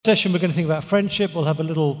Session, we're going to think about friendship. We'll have a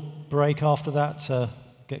little break after that to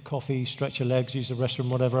get coffee, stretch your legs, use the restroom,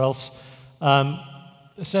 whatever else. A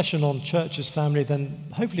session on church as family,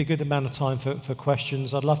 then hopefully a good amount of time for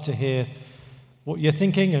questions. I'd love to hear what you're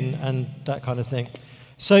thinking and that kind of thing.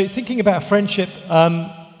 So thinking about friendship,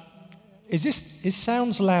 it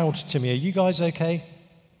sounds loud to me. Are you guys okay?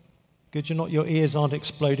 Good, your ears aren't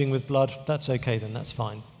exploding with blood. That's okay then, that's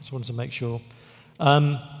fine. Just wanted to make sure.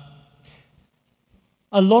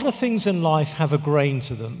 A lot of things in life have a grain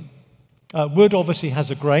to them. Wood obviously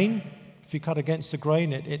has a grain. If you cut against the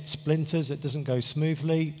grain, it splinters, it doesn't go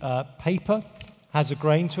smoothly. Paper has a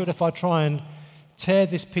grain to it. If I try and tear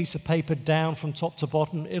this piece of paper down from top to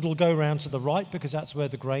bottom, it'll go around to the right because that's where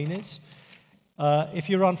the grain is. If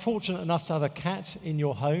you're unfortunate enough to have a cat in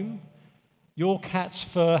your home, your cat's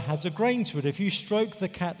fur has a grain to it. If you stroke the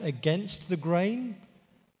cat against the grain,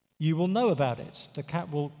 you will know about it. The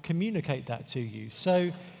cat will communicate that to you.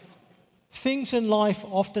 So things in life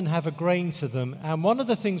often have a grain to them. And one of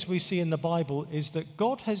the things we see in the Bible is that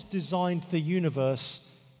God has designed the universe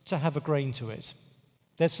to have a grain to it.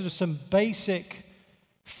 There's sort of some basic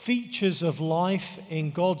features of life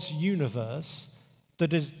in God's universe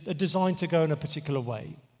that are designed to go in a particular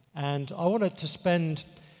way. And I wanted to spend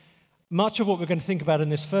much of what we're going to think about in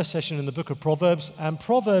this first session in the book of Proverbs. And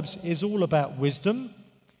Proverbs is all about wisdom,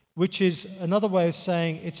 which is another way of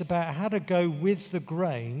saying it's about how to go with the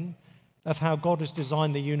grain of how God has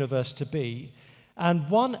designed the universe to be. And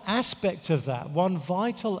one aspect of that, one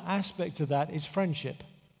vital aspect of that is friendship.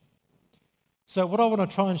 So what I want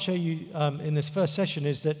to try and show you in this first session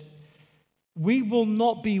is that we will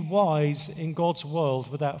not be wise in God's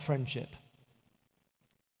world without friendship.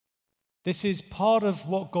 This is part of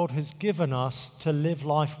what God has given us to live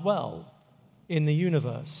life well in the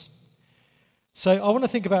universe. So I want to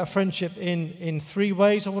think about friendship in three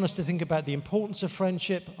ways. I want us to think about the importance of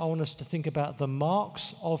friendship. I want us to think about the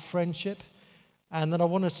marks of friendship. And then I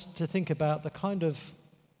want us to think about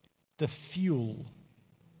the fuel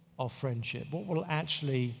of friendship. What will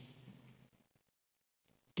actually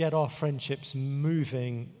get our friendships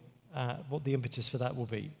moving, what the impetus for that will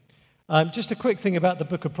be. Just a quick thing about the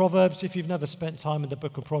book of Proverbs. If you've never spent time in the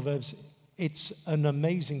book of Proverbs, it's an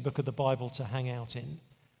amazing book of the Bible to hang out in.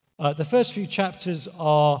 The first few chapters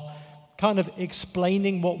are kind of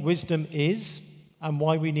explaining what wisdom is and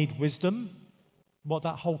why we need wisdom, what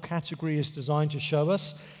that whole category is designed to show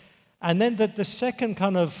us. And then the second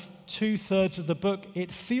kind of 2/3 of the book,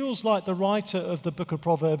 it feels like the writer of the book of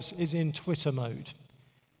Proverbs is in Twitter mode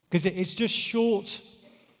because it's just short,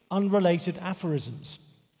 unrelated aphorisms.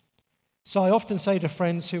 So I often say to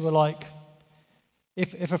friends who are like,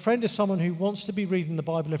 if a friend is someone who wants to be reading the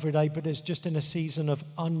Bible every day but is just in a season of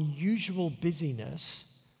unusual busyness,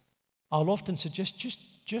 I'll often suggest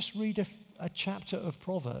just read a chapter of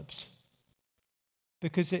Proverbs.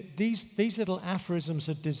 Because these little aphorisms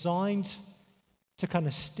are designed to kind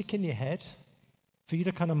of stick in your head, for you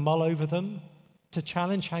to kind of mull over them, to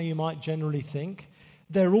challenge how you might generally think.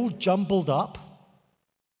 They're all jumbled up.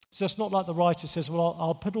 So it's not like the writer says, well,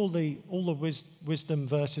 I'll put all the wisdom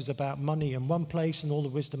verses about money in one place and all the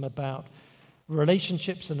wisdom about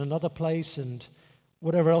relationships in another place and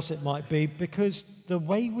whatever else it might be, because the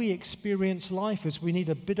way we experience life is we need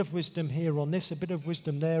a bit of wisdom here on this, a bit of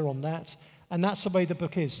wisdom there on that, and that's the way the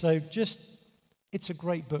book is. So it's a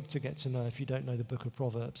great book to get to know if you don't know the book of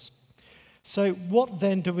Proverbs. So what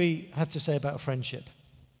then do we have to say about friendship?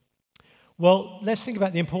 Well, let's think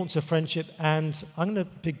about the importance of friendship, and I'm going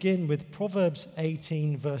to begin with Proverbs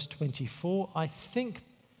 18, verse 24. I think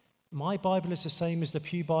my Bible is the same as the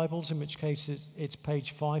Pew Bibles, in which case it's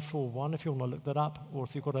page 541 if you want to look that up, or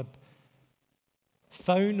if you've got a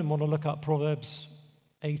phone and want to look up Proverbs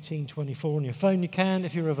 18, 24 on your phone, you can.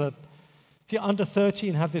 If you're under 30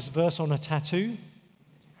 and have this verse on a tattoo,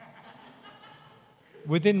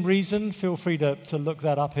 within reason, feel free to look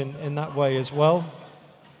that up in that way as well.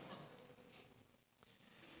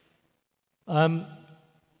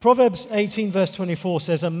 Proverbs 18, verse 24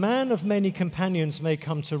 says, "A man of many companions may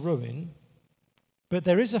come to ruin, but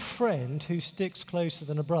there is a friend who sticks closer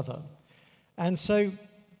than a brother." And so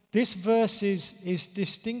this verse is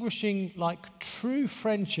distinguishing like true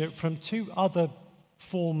friendship from two other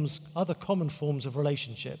common forms of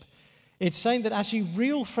relationship. It's saying that actually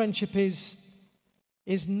real friendship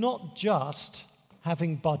is not just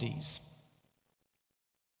having buddies.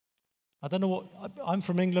 I don't know what, I'm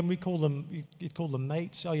from England, you'd call them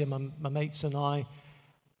mates. Oh yeah, my mates and I.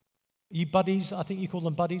 You buddies, I think you call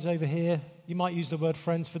them buddies over here. You might use the word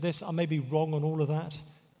friends for this. I may be wrong on all of that.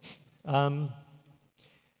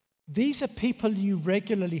 These are people you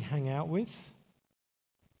regularly hang out with.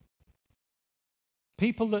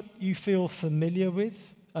 people that you feel familiar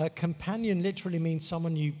with. Companion literally means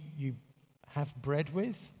someone you have bread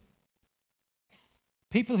with.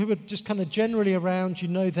 People who are just kind of generally around, you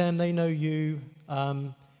know them, they know you,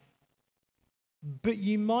 but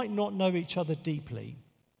you might not know each other deeply.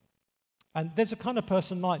 And there's a kind of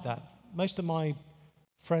person like that. Most of my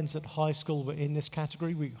friends at high school were in this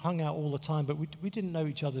category. We hung out all the time, but we didn't know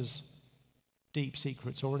each other's deep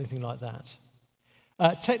secrets or anything like that.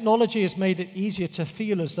 Technology has made it easier to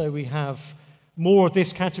feel as though we have more of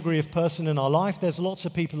this category of person in our life. There's lots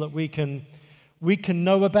of people that we can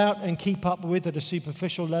know about and keep up with at a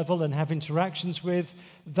superficial level and have interactions with.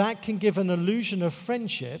 That can give an illusion of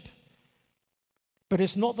friendship, but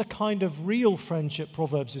it's not the kind of real friendship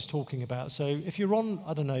Proverbs is talking about. So if you're on,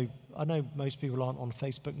 I don't know, I know most people aren't on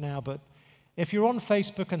Facebook now, but if you're on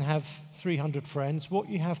Facebook and have 300 friends, what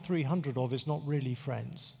you have 300 of is not really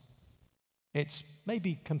friends. It's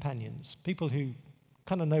maybe companions, people who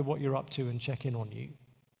kind of know what you're up to and check in on you.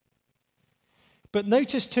 But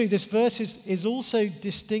notice too, this verse is also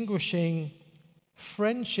distinguishing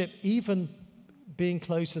friendship even being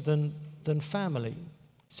closer than family.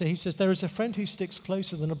 So he says, there is a friend who sticks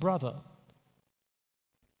closer than a brother.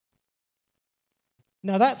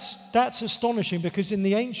 Now that's astonishing, because in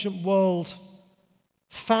the ancient world,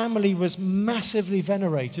 family was massively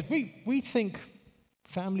venerated. We think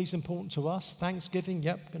family's important to us. Thanksgiving,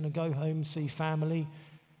 yep, going to go home, see family.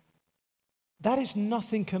 That is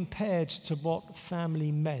nothing compared to what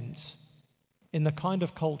family meant in the kind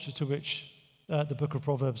of culture to which the book of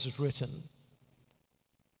Proverbs is written.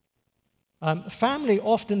 Family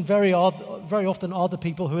very often are the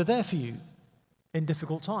people who are there for you in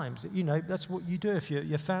difficult times. You know, that's what you do. If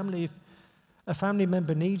a family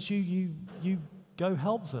member needs you, you go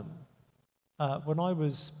help them. When I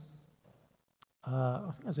was,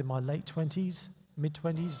 I think I was in my late 20s,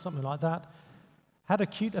 mid-20s, something like that, had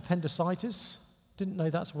acute appendicitis. Didn't know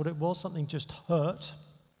that's what it was. Something just hurt.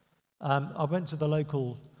 I went to the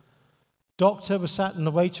local doctor, was sat in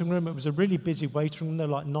the waiting room. It was a really busy waiting room. There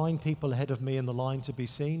were like 9 people ahead of me in the line to be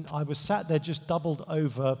seen. I was sat there just doubled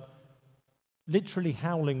over, literally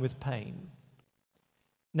howling with pain.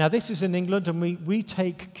 Now, this is in England, and we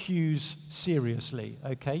take queues seriously,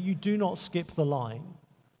 okay? You do not skip the line.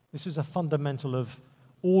 This is a fundamental of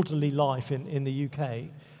orderly life in the UK.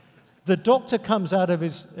 The doctor comes out of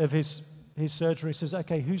his surgery, says,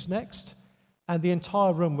 okay, who's next? And the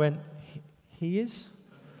entire room went, he is?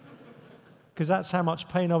 Because that's how much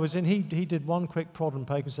pain I was in. He did one quick prod and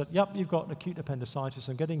poke and said, yep, you've got acute appendicitis.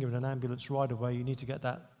 I'm getting you in an ambulance right away. You need to get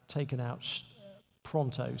that taken out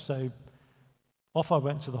pronto. So off I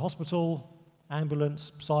went to the hospital,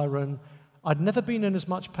 ambulance, siren. I'd never been in as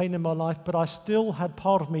much pain in my life, but I still had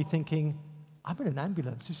part of me thinking, I'm in an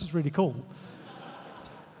ambulance. This is really cool.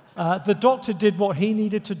 The doctor did what he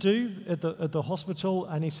needed to do at the hospital,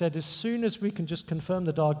 and he said, as soon as we can just confirm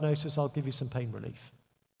the diagnosis, I'll give you some pain relief.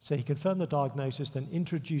 So he confirmed the diagnosis, then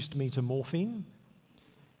introduced me to morphine,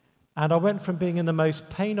 and I went from being in the most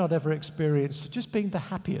pain I'd ever experienced to just being the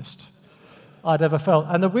happiest I'd ever felt.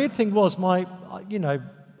 And the weird thing was,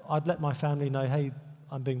 I'd let my family know, hey,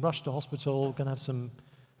 I'm being rushed to hospital, going to have some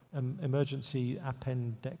emergency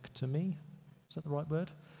appendectomy. Is that the right word?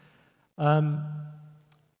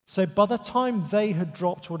 So by the time they had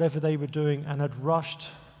dropped whatever they were doing and had rushed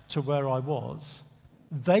to where I was,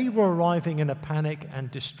 they were arriving in a panic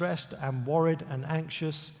and distressed and worried and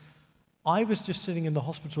anxious. I was just sitting in the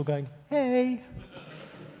hospital going, hey.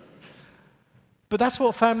 But that's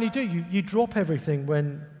what family do. You drop everything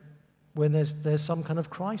when there's some kind of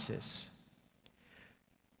crisis.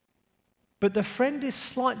 But the friend is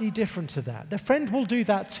slightly different to that. The friend will do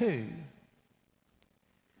that too.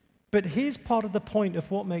 But here's part of the point of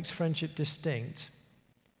what makes friendship distinct.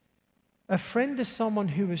 A friend is someone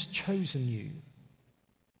who has chosen you.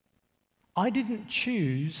 I didn't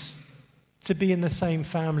choose to be in the same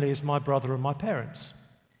family as my brother and my parents.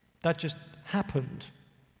 That just happened.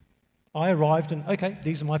 I arrived and, okay,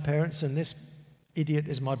 these are my parents and this idiot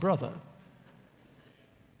is my brother.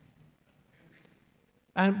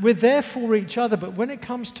 And we're there for each other, but when it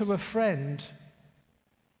comes to a friend,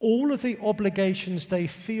 all of the obligations they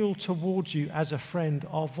feel towards you as a friend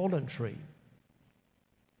are voluntary,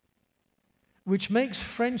 which makes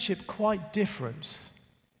friendship quite different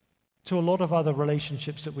to a lot of other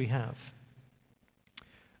relationships that we have.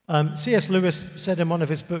 C.S. Lewis said in one of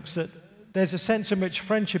his books that there's a sense in which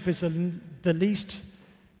friendship is the least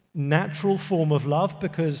natural form of love,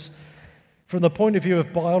 because from the point of view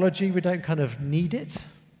of biology, we don't kind of need it.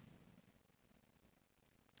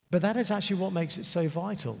 But that is actually what makes it so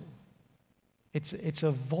vital. It's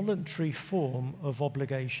a voluntary form of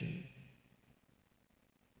obligation.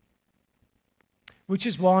 Which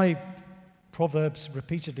is why Proverbs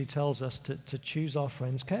repeatedly tells us to choose our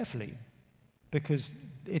friends carefully, because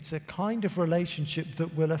it's a kind of relationship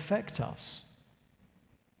that will affect us.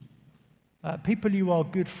 People you are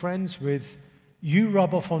good friends with, you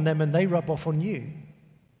rub off on them and they rub off on you.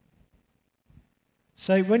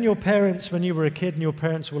 So when you were a kid and your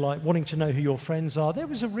parents were like wanting to know who your friends are, there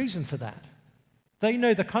was a reason for that. They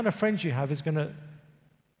know the kind of friends you have is going to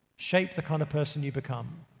shape the kind of person you become.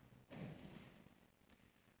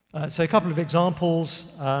 So a couple of examples.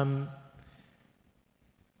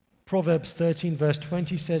 Proverbs 13 verse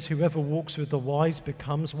 20 says, "Whoever walks with the wise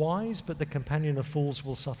becomes wise, but the companion of fools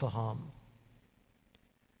will suffer harm."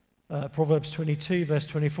 Proverbs 22 verse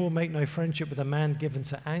 24, "Make no friendship with a man given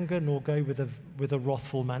to anger, nor go with a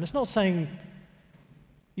wrathful man." It's not saying,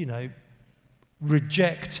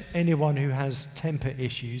 reject anyone who has temper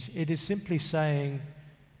issues. It is simply saying,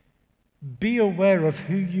 be aware of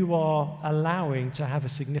who you are allowing to have a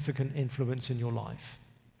significant influence in your life.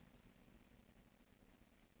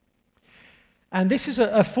 And this is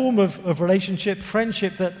a form of relationship,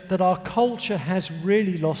 friendship, that our culture has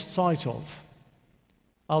really lost sight of.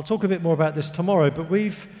 I'll talk a bit more about this tomorrow, but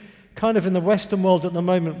we've kind of in the Western world at the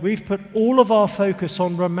moment, we've put all of our focus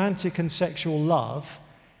on romantic and sexual love.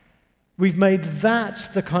 We've made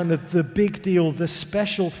that the big deal, the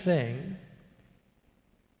special thing.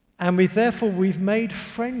 And we've made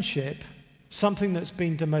friendship something that's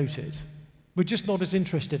been demoted. We're just not as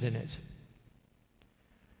interested in it.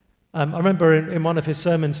 I remember in one of his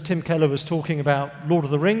sermons, Tim Keller was talking about Lord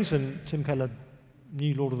of the Rings, and Tim Keller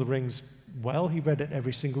knew Lord of the Rings well. He read it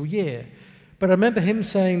every single year. But I remember him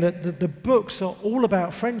saying that the books are all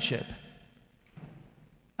about friendship.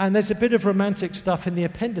 And there's a bit of romantic stuff in the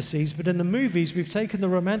appendices, but in the movies, we've taken the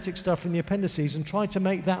romantic stuff from the appendices and tried to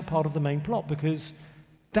make that part of the main plot, because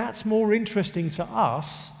that's more interesting to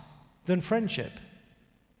us than friendship.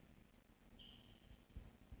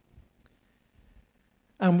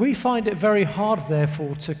 And we find it very hard,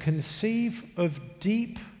 therefore, to conceive of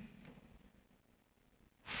deep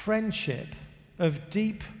friendship, of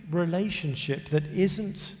deep relationship that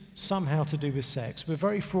isn't somehow to do with sex. We're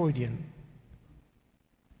very Freudian.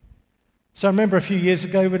 So I remember a few years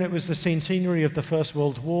ago when it was the centenary of the First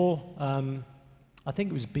World War, I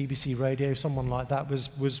think it was BBC Radio, someone like that,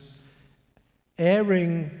 was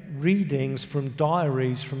airing readings from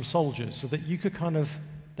diaries from soldiers, so that you could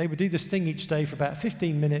they would do this thing each day for about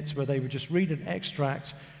 15 minutes where they would just read an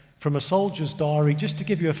extract from a soldier's diary just to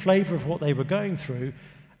give you a flavor of what they were going through,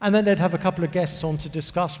 and then they'd have a couple of guests on to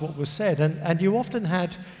discuss what was said, and you often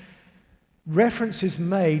had references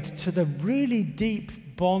made to the really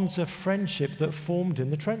deep bonds of friendship that formed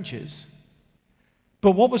in the trenches.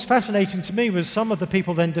 But what was fascinating to me was some of the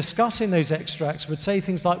people then discussing those extracts would say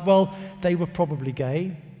things like, well, they were probably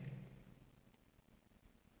gay.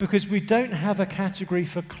 Because we don't have a category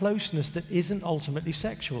for closeness that isn't ultimately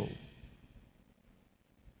sexual.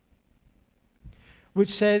 Which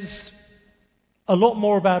says a lot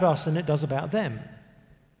more about us than it does about them.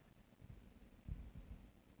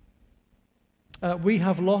 We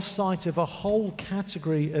have lost sight of a whole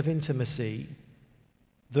category of intimacy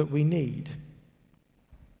that we need.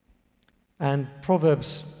 And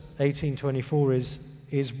Proverbs 18:24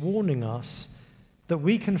 is warning us that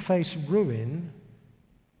we can face ruin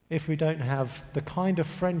if we don't have the kind of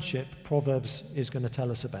friendship Proverbs is going to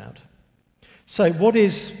tell us about. So what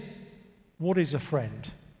is a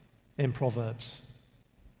friend in Proverbs?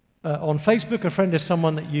 On Facebook, a friend is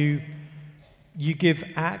someone that you give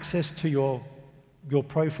access to your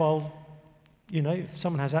profile. If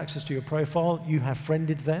someone has access to your profile, you have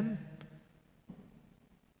friended them.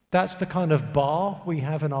 That's the kind of bar we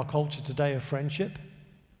have in our culture today of friendship.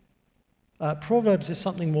 Proverbs is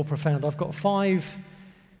something more profound. I've got 5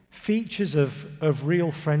 features of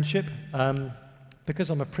real friendship. Because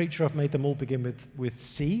I'm a preacher, I've made them all begin with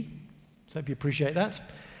C. So I hope you appreciate that.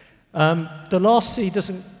 The last C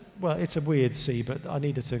it's a weird C, but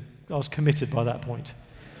I was committed by that point.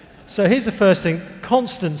 So here's the first thing,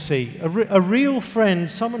 constancy. A real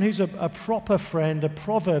friend, someone who's a proper friend, a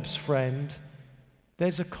Proverbs friend,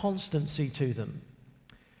 there's a constancy to them.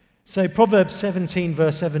 So Proverbs 17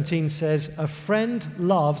 verse 17 says, "A friend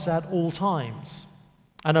loves at all times,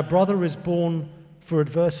 and a brother is born for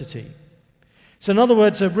adversity." So in other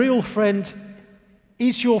words, a real friend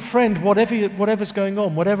is your friend whatever's going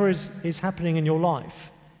on, whatever is happening in your life.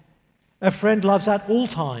 A friend loves at all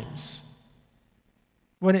times.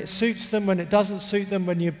 When it suits them, when it doesn't suit them,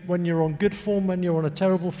 when you're on good form, when you're on a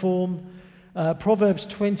terrible form. Proverbs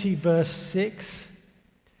 20 verse 6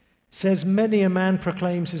 says, "Many a man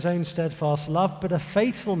proclaims his own steadfast love, but a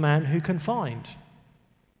faithful man who can find?"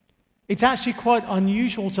 It's actually quite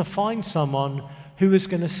unusual to find someone who is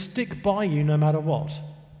going to stick by you no matter what.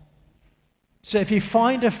 So if you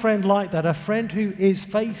find a friend like that, a friend who is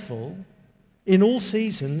faithful in all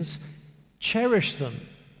seasons, cherish them.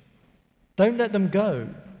 Don't let them go.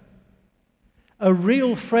 A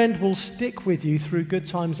real friend will stick with you through good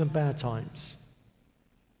times and bad times.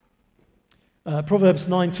 Proverbs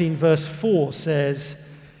 19 verse 4 says,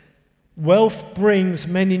 "Wealth brings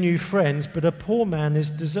many new friends, but a poor man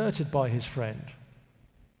is deserted by his friend."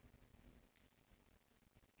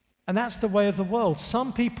 And that's the way of the world.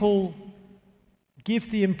 Some people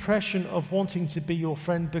give the impression of wanting to be your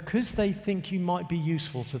friend because they think you might be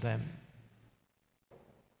useful to them.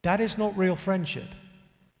 That is not real friendship.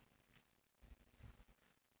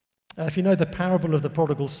 If you know the parable of the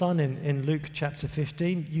prodigal son in Luke chapter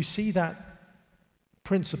 15, you see that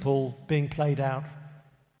principle being played out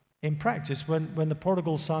in practice. When the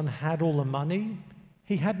prodigal son had all the money,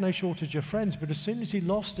 he had no shortage of friends, but as soon as he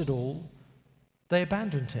lost it all, they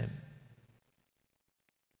abandoned him.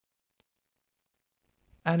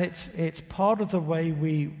 And it's part of the way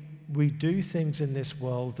we do things in this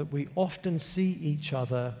world that we often see each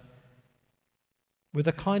other with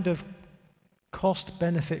a kind of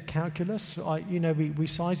cost-benefit calculus. We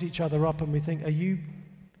size each other up and we think, are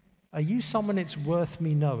you someone it's worth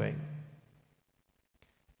me knowing?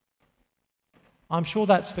 I'm sure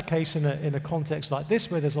that's the case in a context like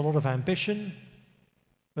this, where there's a lot of ambition,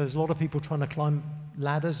 where there's a lot of people trying to climb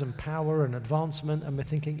ladders and power and advancement, and we're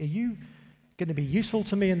thinking, are you going to be useful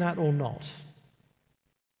to me in that or not?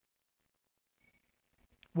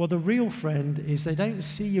 Well, the real friend is they don't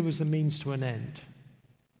see you as a means to an end.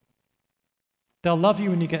 They'll love you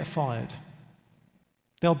when you get fired.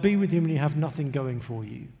 They'll be with you when you have nothing going for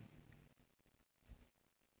you.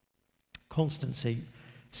 Constancy.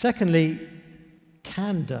 Secondly,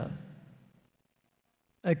 candor.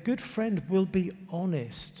 A good friend will be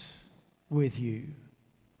honest with you,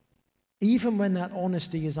 even when that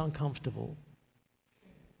honesty is uncomfortable.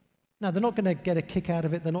 Now, they're not going to get a kick out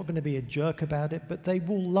of it, they're not going to be a jerk about it, but they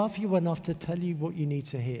will love you enough to tell you what you need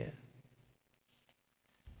to hear.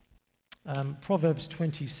 Proverbs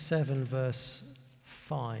 27 verse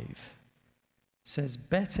 5 says,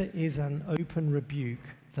 "Better is an open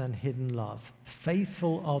rebuke than hidden love.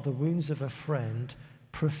 Faithful are the wounds of a friend,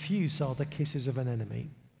 profuse are the kisses of an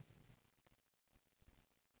enemy."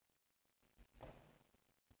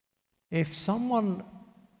 If someone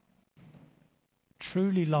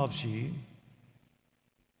truly loves you,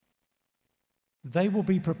 they will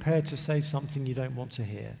be prepared to say something you don't want to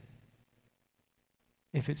hear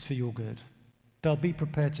if it's for your good. They'll be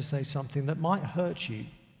prepared to say something that might hurt you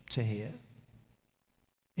to hear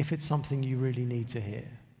if it's something you really need to hear.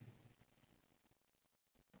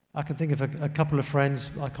 I can think of a couple of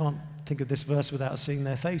friends, I can't think of this verse without seeing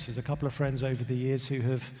their faces, a couple of friends over the years who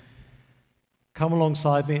have come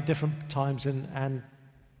alongside me at different times and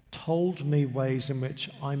told me ways in which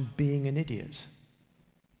I'm being an idiot.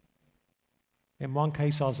 In one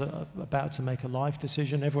case, I was about to make a life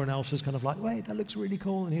decision. Everyone else was kind of like, "Wait, that looks really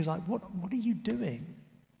cool." And he was like, what are you doing?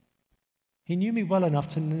 He knew me well enough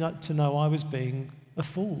to know I was being a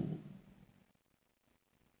fool.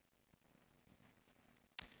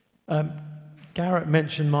 Garrett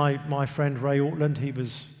mentioned my friend Ray Ortland.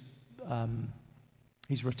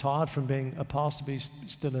 He's retired from being a pastor, but he's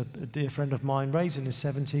still a dear friend of mine. Ray's in his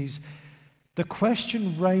 70s. The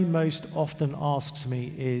question Ray most often asks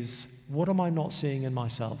me is, what am I not seeing in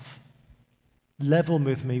myself? Level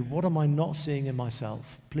with me, what am I not seeing in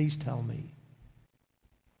myself? Please tell me.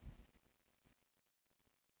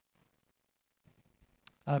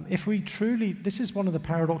 This is one of the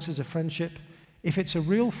paradoxes of friendship. If it's a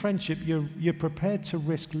real friendship, you're prepared to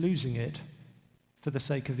risk losing it for the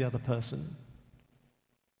sake of the other person.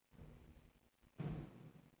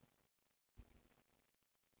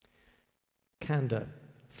 Candor.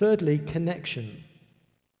 Thirdly, connection.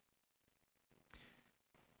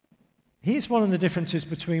 Here's one of the differences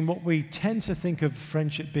between what we tend to think of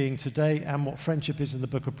friendship being today and what friendship is in the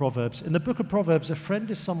book of Proverbs. In the book of Proverbs, a friend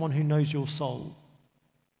is someone who knows your soul.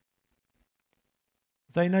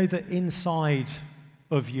 They know the inside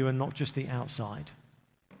of you and not just the outside.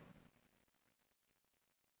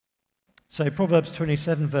 So Proverbs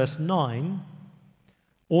 27 verse 9,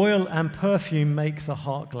 "Oil and perfume make the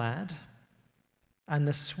heart glad, and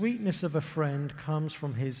the sweetness of a friend comes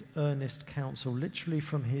from his earnest counsel," literally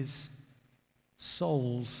from his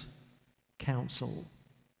soul's counsel.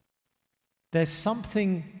 There's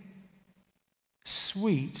something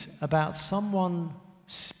sweet about someone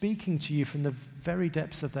speaking to you from the very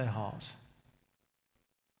depths of their heart.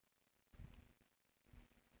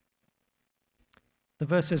 The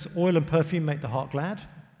verse says, oil and perfume make the heart glad.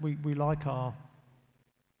 We like our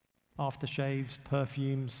aftershaves,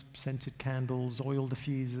 perfumes, scented candles, oil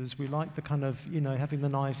diffusers. We like the kind of, having the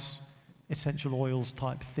nice essential oils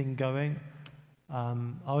type thing going.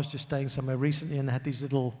 I was just staying somewhere recently and they had these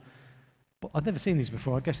little, I'd never seen these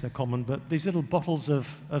before, I guess they're common, but these little bottles of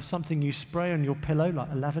something you spray on your pillow, like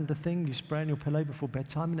a lavender thing, you spray on your pillow before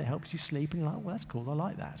bedtime and it helps you sleep, and you're like, well, that's cool, I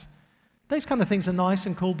like that. Those kind of things are nice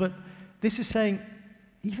and cool, but this is saying,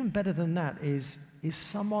 even better than that is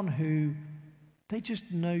someone who, they just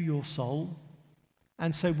know your soul,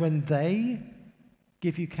 and so when they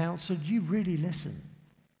give you counsel, you really listen.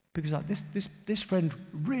 Because like this friend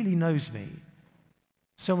really knows me.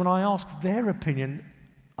 So when I ask their opinion,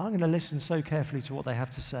 I'm going to listen so carefully to what they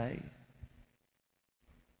have to say.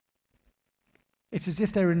 It's as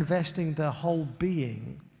if they're investing their whole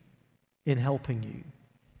being in helping you.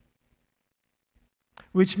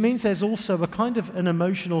 Which means there's also a kind of an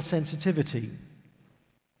emotional sensitivity.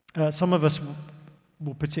 Some of us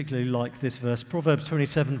will particularly like this verse, Proverbs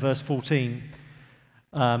 27, verse 14.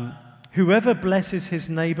 Whoever blesses his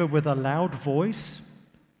neighbor with a loud voice,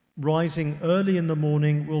 rising early in the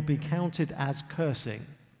morning, will be counted as cursing.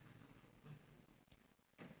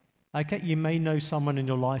 Okay, you may know someone in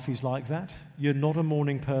your life who's like that. You're not a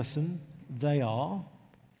morning person, they are.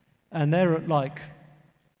 And they're at like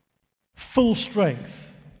full strength.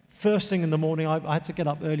 First thing in the morning, I had to get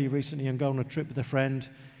up early recently and go on a trip with a friend.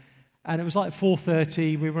 And it was like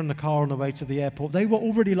 4:30, we were in the car on the way to the airport. They were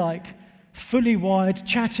already like fully wired,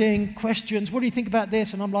 chatting, questions, what do you think about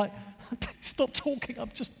this? And I'm like, please stop talking,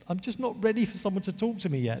 I'm just not ready for someone to talk to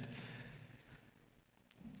me yet.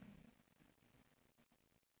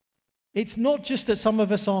 It's not just that some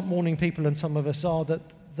of us aren't morning people and some of us are, that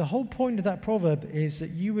the whole point of that proverb is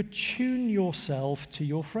that you attune yourself to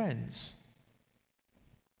your friends.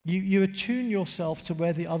 You attune yourself to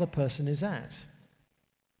where the other person is at.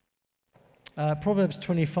 Proverbs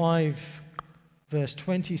 25, verse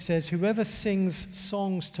 20 says, whoever sings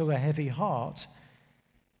songs to a heavy heart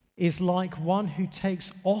is like one who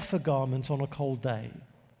takes off a garment on a cold day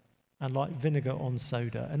and like vinegar on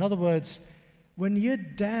soda. In other words, when you're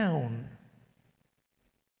down,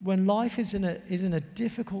 when life is in a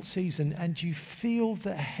difficult season and you feel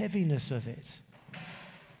the heaviness of it,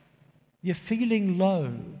 you're feeling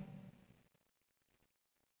low,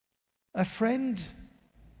 a friend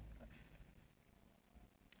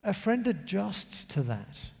adjusts to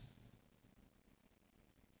that.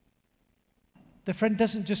 The friend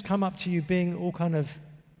doesn't just come up to you being all kind of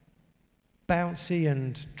bouncy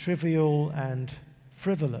and trivial and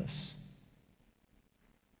frivolous.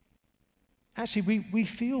 Actually, we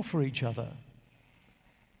feel for each other.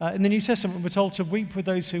 In the New Testament, we're told to weep with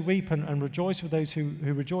those who weep and rejoice with those who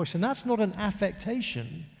rejoice. And that's not an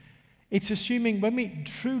affectation. It's assuming when we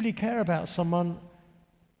truly care about someone,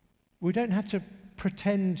 we don't have to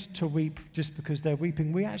pretend to weep just because they're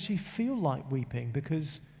weeping. We actually feel like weeping,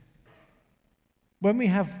 because when we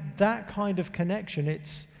have that kind of connection,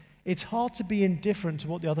 it's hard to be indifferent to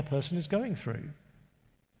what the other person is going through.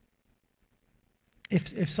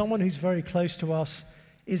 If someone who's very close to us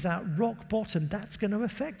is at rock bottom, that's going to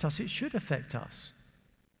affect us. It should affect us.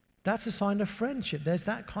 That's a sign of friendship. There's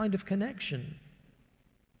that kind of connection.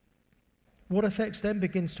 What affects them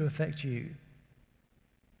begins to affect you.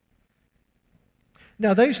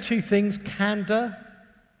 Now, those two things, candor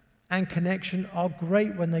and connection, are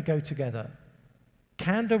great when they go together.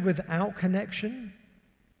 Candor without connection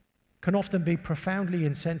can often be profoundly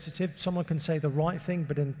insensitive. Someone can say the right thing,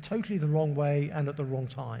 but in totally the wrong way and at the wrong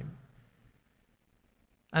time.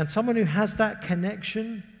 And someone who has that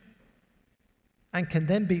connection and can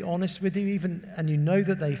then be honest with you, and you know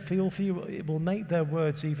that they feel for you, it will make their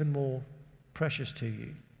words even more precious to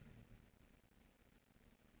you.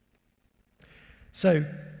 So,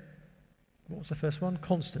 what was the first one?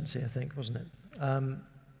 Constancy, I think, wasn't it?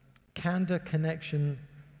 Candor, connection.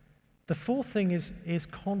 The fourth thing is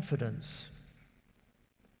confidence.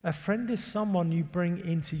 A friend is someone you bring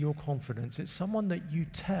into your confidence. It's someone that you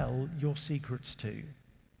tell your secrets to.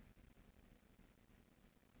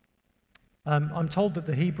 I'm told that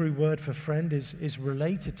the Hebrew word for friend is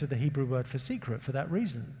related to the Hebrew word for secret for that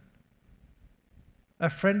reason. A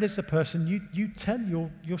friend is the person you tell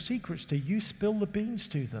your secrets to. You spill the beans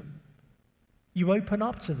to them. You open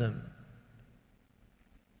up to them.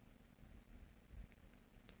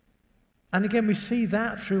 And again, we see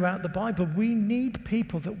that throughout the Bible. We need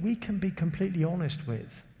people that we can be completely honest with.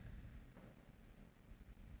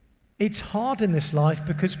 It's hard in this life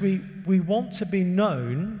because we want to be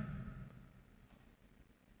known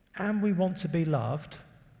and we want to be loved.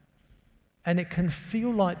 And it can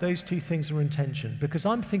feel like those two things are in tension, because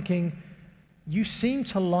I'm thinking, you seem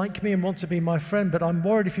to like me and want to be my friend, but I'm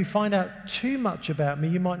worried if you find out too much about me,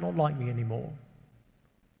 you might not like me anymore.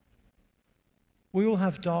 We all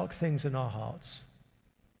have dark things in our hearts.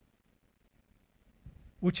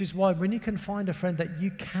 Which is why when you can find a friend that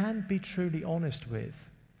you can be truly honest with,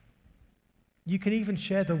 you can even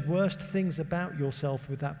share the worst things about yourself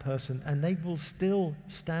with that person, and they will still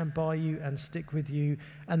stand by you and stick with you,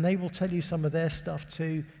 and they will tell you some of their stuff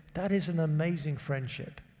too. That is an amazing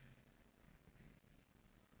friendship.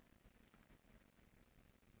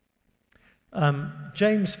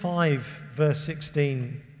 James 5, verse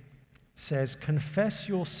 16 says, "Confess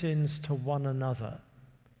your sins to one another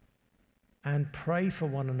and pray for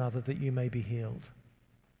one another that you may be healed."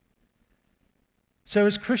 So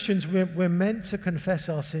as Christians, we're meant to confess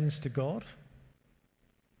our sins to God.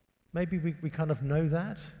 Maybe we kind of know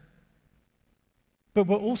that. But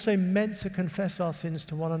we're also meant to confess our sins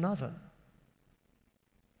to one another.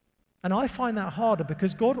 And I find that harder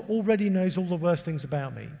because God already knows all the worst things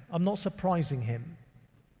about me. I'm not surprising him.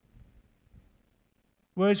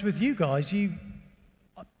 Whereas with you guys,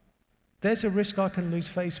 there's a risk I can lose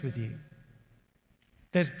face with you.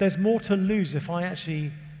 There's more to lose if I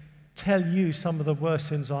actually tell you some of the worst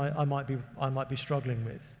sins I might be struggling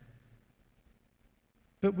with.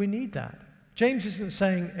 But we need that. James isn't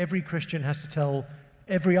saying every Christian has to tell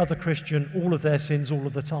every other Christian all of their sins all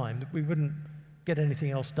of the time. We wouldn't get anything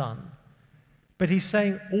else done. But he's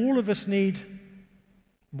saying all of us need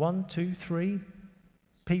 1, 2, 3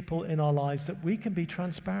 people in our lives that we can be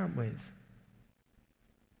transparent with.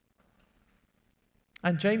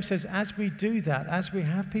 And James says, as we do that, as we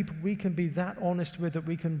have people we can be that honest with, that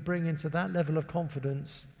we can bring into that level of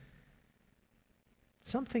confidence,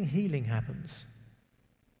 something healing happens.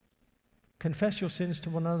 Confess your sins to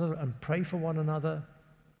one another and pray for one another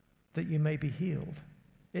that you may be healed.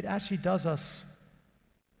 It actually does us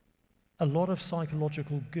a lot of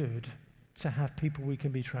psychological good to have people we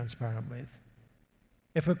can be transparent with.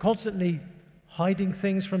 If we're constantly hiding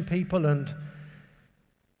things from people and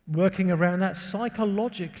working around that,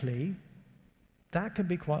 psychologically, that can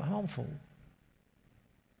be quite harmful.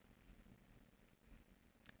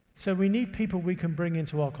 So we need people we can bring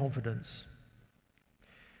into our confidence.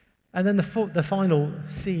 And then the final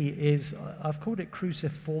C is, I've called it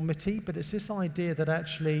cruciformity, but it's this idea that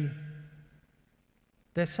actually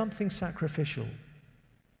there's something sacrificial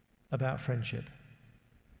about friendship.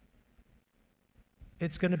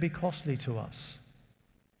 It's going to be costly to us.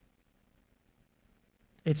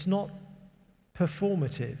 It's not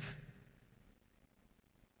performative.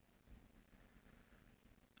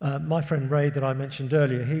 My friend Ray that I mentioned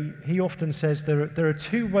earlier, he often says there are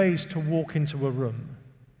two ways to walk into a room.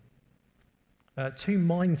 Two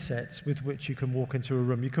mindsets with which you can walk into a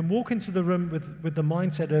room. You can walk into the room with the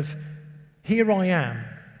mindset of, here I am.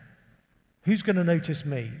 Who's going to notice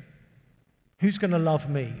me? Who's going to love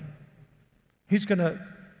me? Who's going to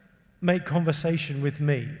make conversation with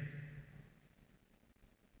me?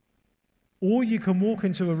 Or you can walk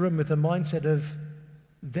into a room with the mindset of,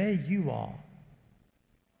 there you are.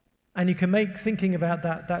 And you can make thinking about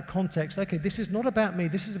that context, okay, this is not about me,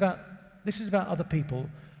 this is about other people.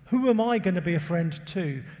 Who am I going to be a friend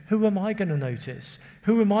to? Who am I going to notice?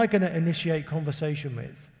 Who am I going to initiate conversation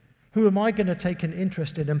with? Who am I going to take an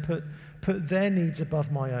interest in and put their needs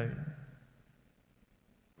above my own?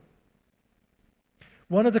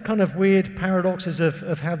 One of the kind of weird paradoxes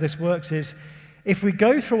of how this works is, if we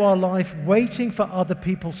go through our life waiting for other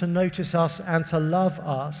people to notice us and to love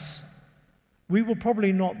us, we will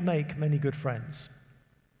probably not make many good friends.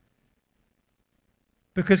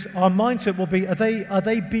 Because our mindset will be, are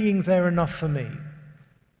they being there enough for me?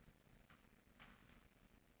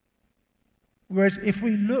 Whereas if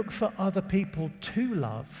we look for other people to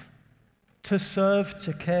love, to serve,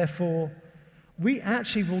 to care for, we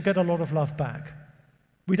actually will get a lot of love back.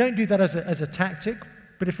 We don't do that as a tactic,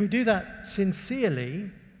 but if we do that sincerely,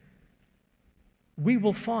 we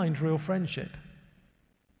will find real friendship.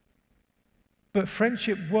 But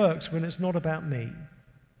friendship works when it's not about me.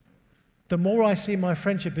 The more I see my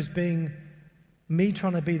friendship as being me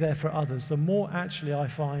trying to be there for others, the more actually I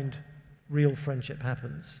find real friendship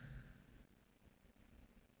happens.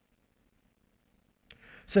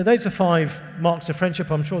 So those are 5 marks of friendship.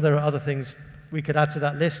 I'm sure there are other things we could add to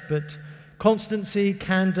that list, but constancy,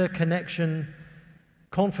 candor, connection,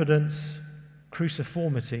 confidence,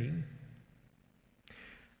 cruciformity.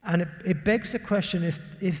 And it begs the question,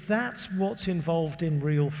 if that's what's involved in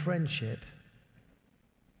real friendship,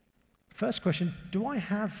 first question, do I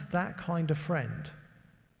have that kind of friend?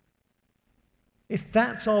 If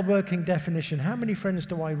that's our working definition, how many friends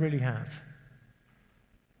do I really have?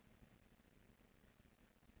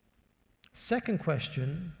 Second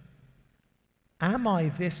question, am I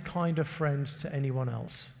this kind of friend to anyone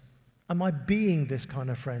else? Am I being this kind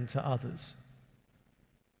of friend to others?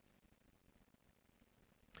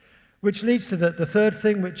 Which leads to the third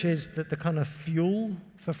thing, which is that the kind of fuel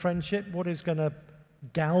for friendship, what is going to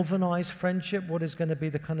galvanize friendship, what is going to be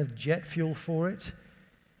the kind of jet fuel for it,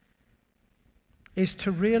 is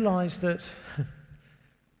to realize that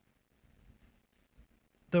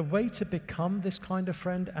the way to become this kind of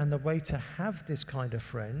friend and the way to have this kind of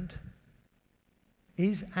friend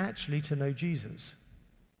is actually to know Jesus.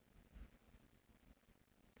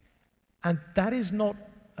 And that is not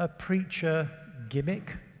a preacher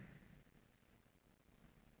gimmick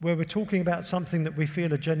where we're talking about something that we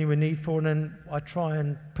feel a genuine need for, and then I try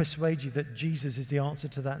and persuade you that Jesus is the answer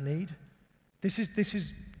to that need. This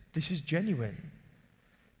is genuine.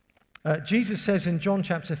 Jesus says in John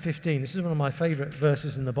chapter 15, this is one of my favorite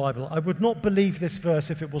verses in the Bible. I would not believe this verse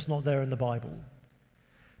if it was not there in the Bible.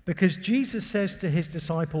 Because Jesus says to his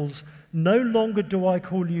disciples, "No longer do I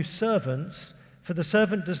call you servants, for the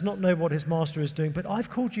servant does not know what his master is doing, but I've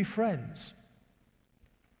called you friends."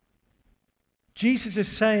 Jesus is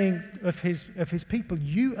saying of his people,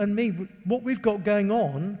 you and me, what we've got going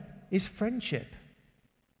on is friendship.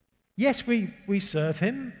 Yes, we serve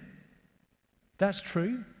him. That's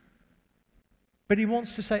true. But he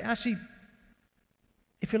wants to say, actually,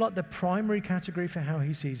 if you like, the primary category for how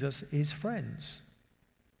he sees us is friends.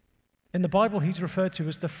 In the Bible, he's referred to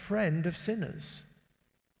as the friend of sinners.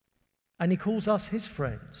 And he calls us his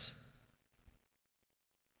friends.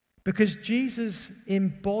 Because Jesus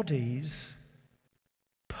embodies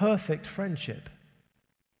perfect friendship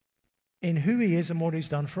in who he is and what he's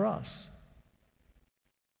done for us.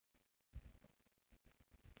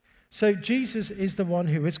 So Jesus is the one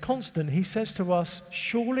who is constant. He says to us,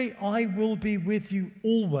 "Surely I will be with you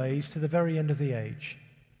always to the very end of the age."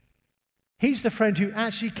 He's the friend who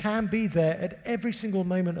actually can be there at every single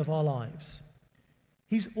moment of our lives.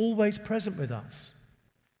 He's always present with us.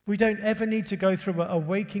 We don't ever need to go through a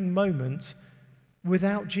waking moment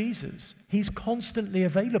without Jesus. He's constantly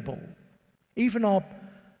available. Even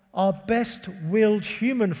our best-willed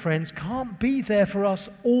human friends can't be there for us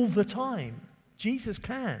all the time. Jesus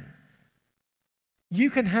can. You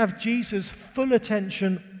can have Jesus' full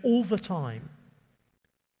attention all the time.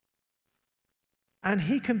 And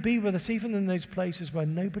he can be with us even in those places where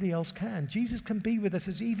nobody else can. Jesus can be with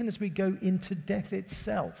us even as we go into death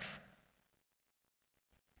itself.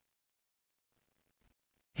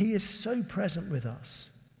 He is so present with us.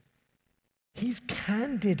 He's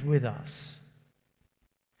candid with us.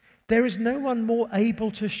 There is no one more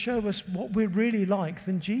able to show us what we're really like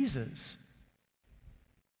than Jesus.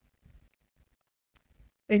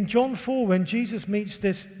 In John 4, when Jesus meets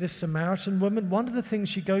this Samaritan woman, one of the things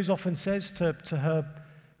she goes off and says to her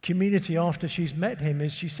community after she's met him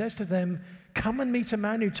is she says to them, "Come and meet a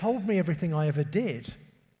man who told me everything I ever did.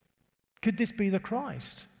 Could this be the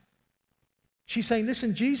Christ?" She's saying,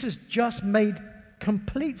 listen, Jesus just made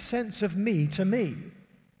complete sense of me to me.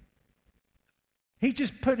 He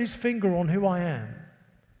just put his finger on who I am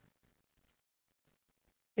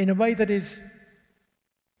in a way that is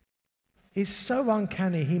so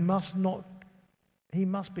uncanny. He must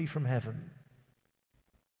be from heaven.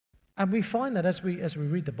 And we find that as we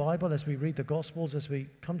read the Bible, as we read the Gospels, as we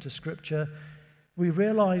come to Scripture, we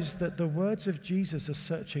realize that the words of Jesus are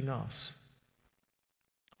searching us.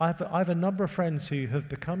 I have a number of friends who have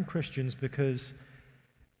become Christians because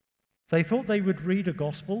they thought they would read a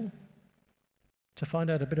gospel to find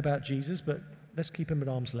out a bit about Jesus, but let's keep him at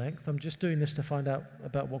arm's length. I'm just doing this to find out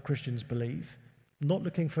about what Christians believe. Not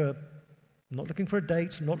looking for a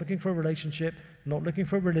date, not looking for a relationship, not looking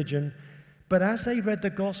for a religion. But as they read the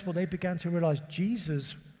gospel, they began to realize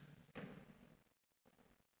Jesus,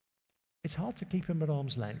 it's hard to keep him at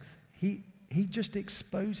arm's length. He just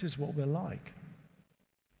exposes what we're like.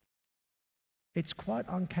 It's quite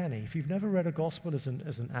uncanny. If you've never read a gospel as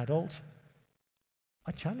an adult,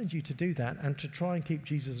 I challenge you to do that and to try and keep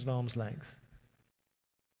Jesus at arm's length.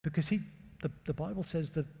 Because the Bible says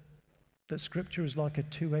that Scripture is like a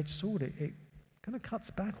two-edged sword. It kind of cuts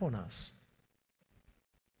back on us.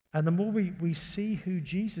 And the more we see who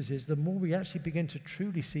Jesus is, the more we actually begin to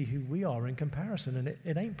truly see who we are in comparison. And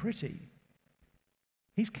it ain't pretty.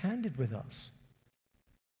 He's candid with us.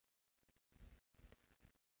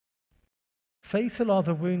 Faithful are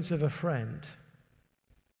the wounds of a friend.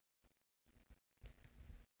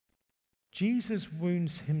 Jesus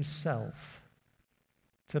wounds himself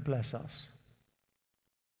to bless us.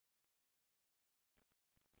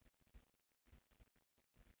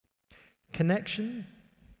 Connection.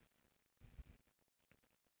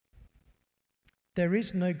 There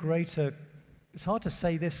is no greater it's hard to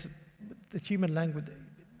say this, the human language,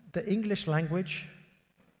 the English language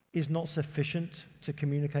is not sufficient to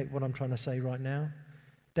communicate what I'm trying to say right now.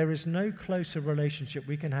 There is no closer relationship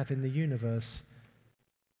we can have in the universe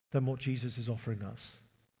than what Jesus is offering us.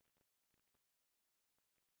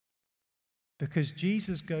 Because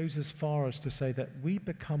Jesus goes as far as to say that we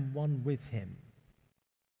become one with him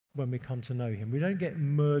when we come to know him. We don't get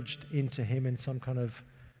merged into him in some kind of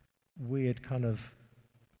weird kind of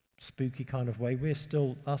spooky kind of way. We're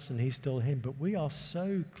still us and he's still him, but we are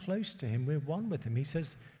so close to him. We're one with him. He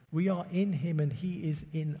says we are in him and he is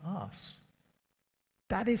in us.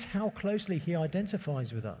 That is how closely he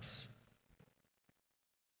identifies with us.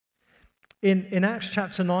 In Acts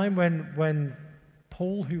chapter 9, when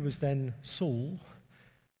Paul, who was then Saul,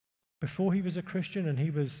 before he was a Christian, and he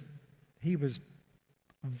was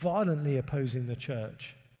violently opposing the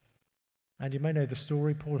church. And you may know the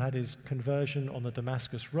story. Paul had his conversion on the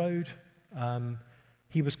Damascus Road.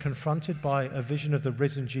 He was confronted by a vision of the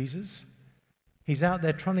risen Jesus. He's out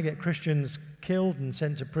there trying to get Christians killed and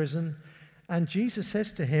sent to prison. And Jesus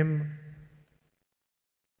says to him,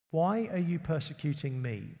 "Why are you persecuting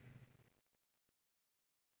me?"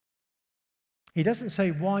 He doesn't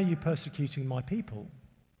say, "Why are you persecuting my people?"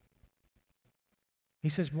 He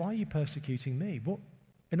says, "Why are you persecuting me?"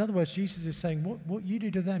 In other words, Jesus is saying, what you do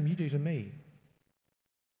to them, you do to me.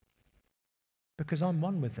 Because I'm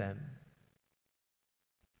one with them.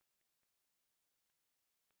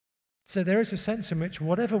 So there is a sense in which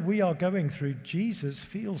whatever we are going through, Jesus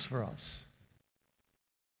feels for us.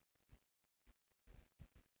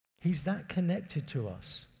 He's that connected to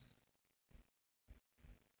us.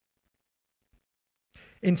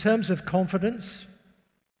 In terms of confidence,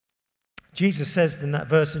 Jesus says in that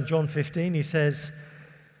verse in John 15, he says,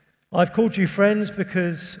 "I've called you friends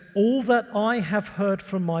because all that I have heard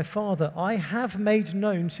from my Father, I have made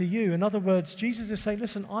known to you." In other words, Jesus is saying,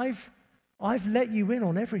 listen, I've let you in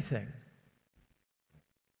on everything.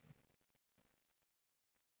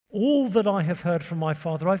 All that I have heard from my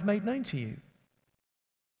Father, I've made known to you.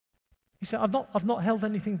 He said, I've not held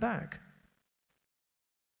anything back.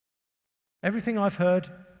 Everything I've heard,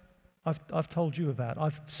 I've told you about.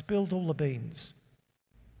 I've spilled all the beans.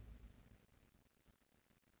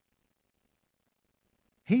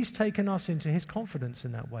 He's taken us into his confidence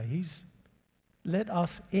in that way. He's let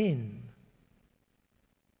us in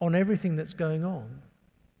on everything that's going on.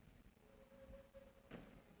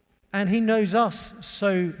 And he knows us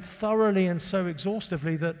so thoroughly and so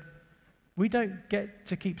exhaustively that we don't get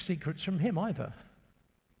to keep secrets from him either.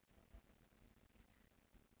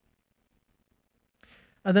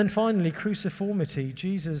 And then finally, cruciformity.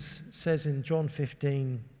 Jesus says in John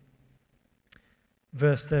 15,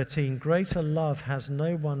 verse 13, "Greater love has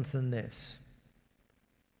no one than this,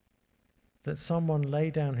 that someone lay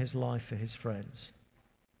down his life for his friends."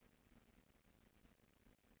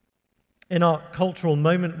 In our cultural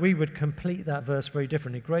moment, we would complete that verse very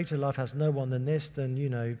differently. Greater love has no one than this, than,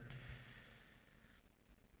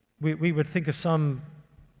 we would think of some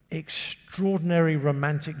extraordinary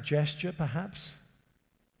romantic gesture, perhaps.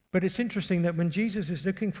 But it's interesting that when Jesus is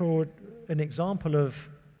looking for an example of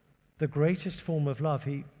the greatest form of love,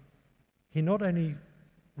 he not only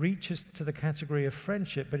reaches to the category of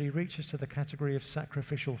friendship, but he reaches to the category of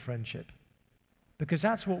sacrificial friendship. Because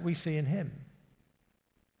that's what we see in him.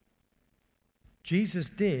 Jesus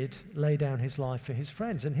did lay down his life for his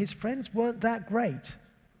friends, and his friends weren't that great.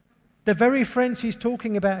 The very friends he's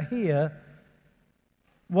talking about here,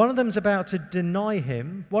 one of them's about to deny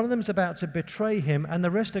him, one of them's about to betray him, and the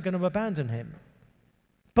rest are going to abandon him.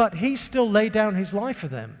 But he still laid down his life for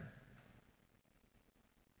them.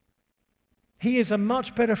 He is a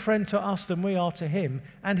much better friend to us than we are to him,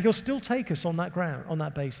 and he'll still take us on that ground, on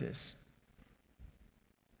that basis.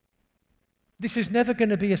 This is never going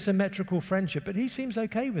to be a symmetrical friendship, but he seems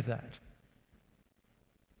okay with that.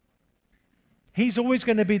 He's always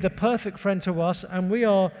going to be the perfect friend to us, and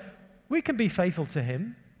we can be faithful to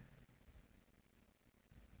him,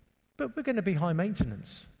 but we're going to be high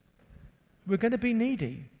maintenance. We're going to be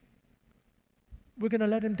needy. We're going to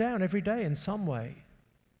let him down every day in some way.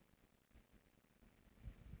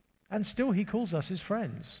 And still he calls us his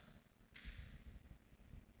friends.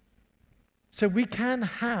 So we can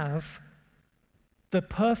have the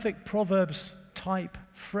perfect Proverbs type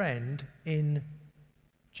friend in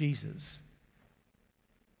Jesus.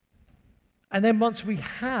 And then once we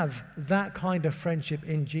have that kind of friendship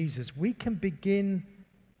in Jesus, we can begin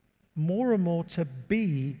more and more to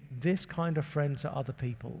be this kind of friend to other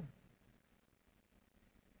people.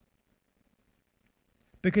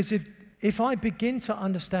 Because if I begin to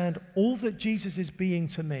understand all that Jesus is being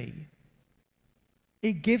to me,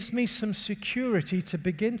 it gives me some security to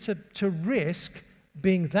begin to risk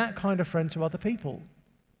being that kind of friend to other people.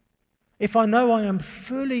 If I know I am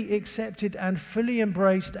fully accepted and fully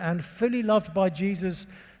embraced and fully loved by Jesus,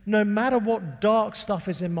 no matter what dark stuff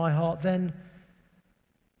is in my heart, then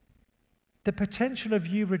the potential of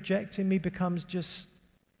you rejecting me becomes just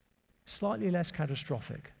slightly less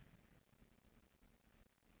catastrophic.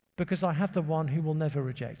 Because I have the one who will never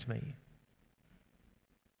reject me.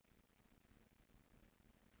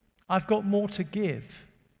 I've got more to give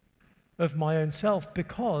of my own self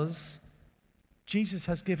because Jesus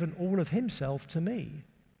has given all of himself to me.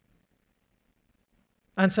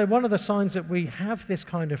 And so one of the signs that we have this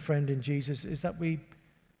kind of friend in Jesus is that we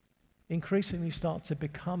increasingly start to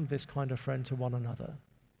become this kind of friend to one another.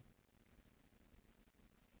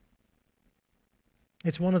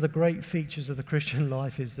 It's one of the great features of the Christian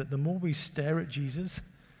life is that the more we stare at Jesus,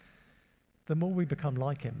 the more we become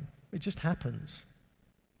like him. It just happens.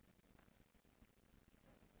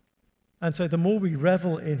 And so the more we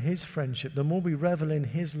revel in his friendship, the more we revel in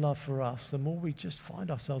his love for us, the more we just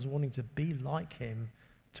find ourselves wanting to be like him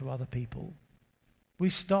to other people.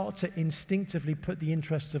 We start to instinctively put the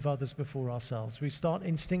interests of others before ourselves. We start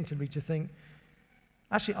instinctively to think,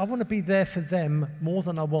 actually, I want to be there for them more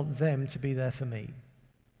than I want them to be there for me.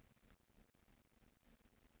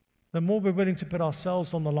 The more we're willing to put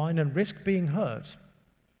ourselves on the line and risk being hurt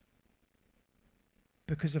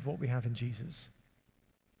because of what we have in Jesus.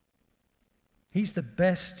 He's the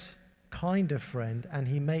best kind of friend, and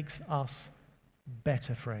he makes us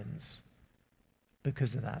better friends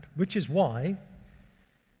because of that. Which is why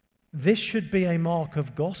this should be a mark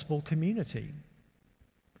of gospel community.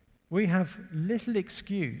 We have little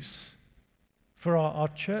excuse for our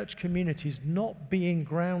church communities not being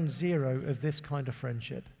ground zero of this kind of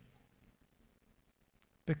friendship.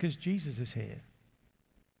 Because Jesus is here.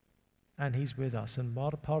 And he's with us. And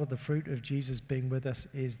part of the fruit of Jesus being with us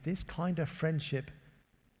is this kind of friendship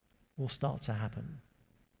will start to happen.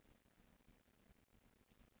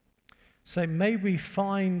 So may we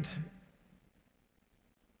find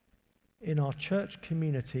in our church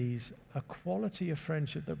communities a quality of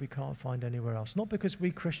friendship that we can't find anywhere else. Not because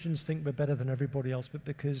we Christians think we're better than everybody else, but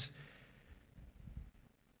because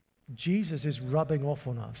Jesus is rubbing off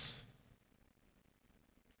on us.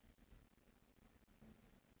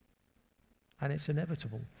 And it's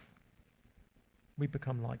inevitable. We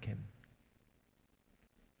become like him.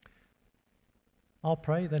 I'll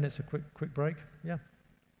pray, then it's a quick break. Yeah.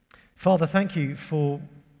 Father, thank you for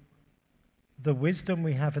the wisdom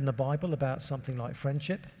we have in the Bible about something like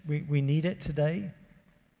friendship. We need it today.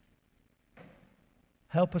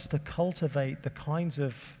 Help us to cultivate the kinds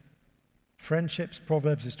of friendships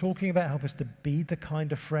Proverbs is talking about. Help us to be the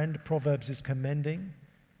kind of friend Proverbs is commending.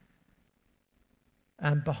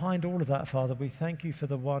 And behind all of that, Father, we thank you for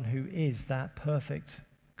the one who is that perfect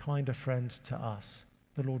kind of friend to us,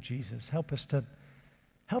 the Lord Jesus. Help us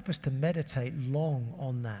to meditate long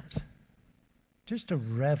on that, just to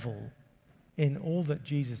revel in all that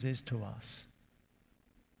Jesus is to us,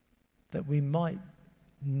 that we might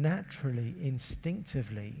naturally,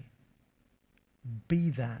 instinctively be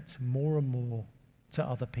that more and more to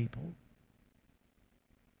other people.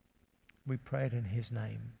 We pray it in his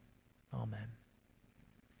name. Amen.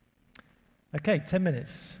 Okay, 10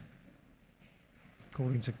 minutes.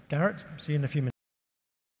 According to Garrett. See you in a few minutes.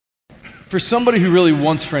 For somebody who really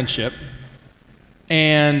wants friendship,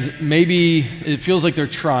 and maybe it feels like they're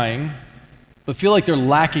trying, but feel like they're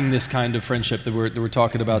lacking this kind of friendship that we're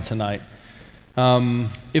talking about tonight,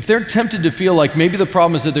 if they're tempted to feel like maybe the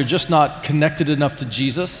problem is that they're just not connected enough to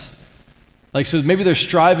Jesus, like so maybe they're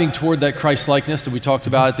striving toward that Christ-likeness that we talked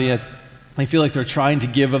about at the end. They feel like they're trying to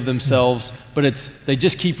give of themselves, but they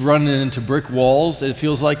just keep running into brick walls, it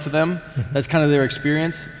feels like to them. That's kind of their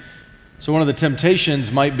experience. So one of the temptations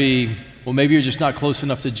might be, well, maybe you're just not close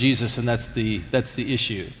enough to Jesus, and that's the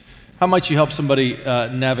issue. How might you help somebody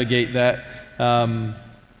navigate that? And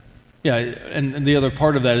the other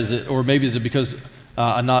part of that is it because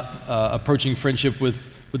I'm not approaching friendship with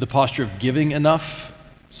the posture of giving enough?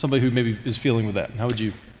 Somebody who maybe is feeling with that. How would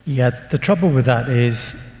you? Yeah, the trouble with that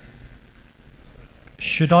is,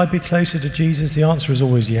 should I be closer to Jesus? The answer is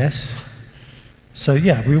always yes. So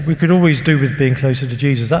yeah, we could always do with being closer to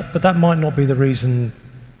Jesus, but that might not be the reason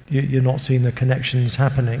you're not seeing the connections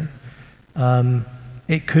happening.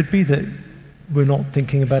 It could be that we're not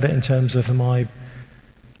thinking about it in terms of am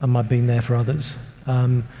I being there for others?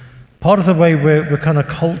 Part of the way we're kind of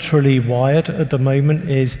culturally wired at the moment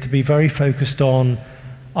is to be very focused on,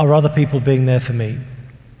 are other people being there for me?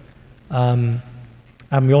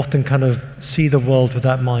 And we often kind of see the world with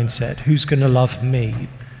that mindset. Who's going to love me?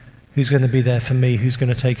 who's going to be there for me, who's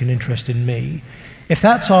going to take an interest in me. If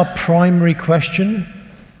that's our primary question,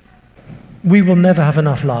 we will never have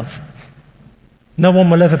enough love. No one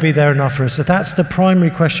will ever be there enough for us. If that's the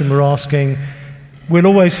primary question we're asking, we'll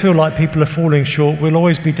always feel like people are falling short. We'll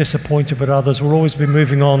always be disappointed with others. We'll always be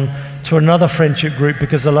moving on to another friendship group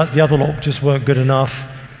because the other lot just weren't good enough.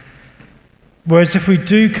 Whereas if we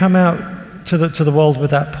do come out to the world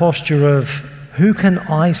with that posture of, who can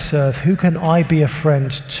I serve? Who can I be a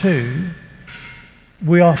friend to?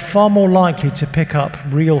 We are far more likely to pick up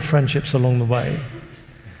real friendships along the way.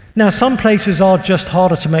 Now, some places are just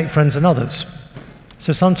harder to make friends than others.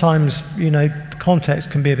 So sometimes, context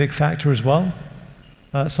can be a big factor as well.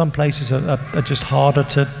 Some places are just harder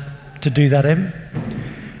to do that in.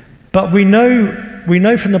 But we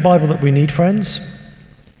know from the Bible that we need friends.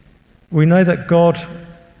 We know that God,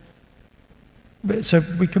 so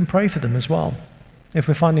we can pray for them as well. If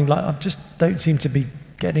we're finding like, I just don't seem to be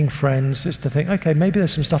getting friends, just to think, okay, maybe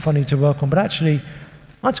there's some stuff I need to work on, but actually,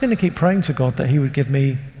 I'm just going to keep praying to God that He would give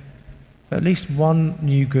me at least one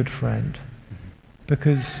new good friend.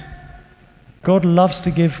 Because God loves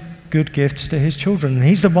to give good gifts to His children, and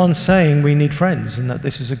He's the one saying we need friends and that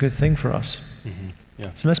this is a good thing for us. Mm-hmm.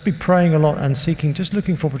 Yeah. So let's be praying a lot and just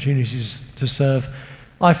looking for opportunities to serve.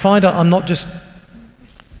 I find I'm not just,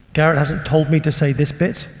 Garrett hasn't told me to say this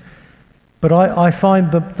bit, but I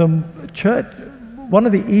find the church, one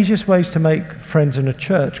of the easiest ways to make friends in a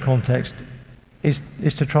church context is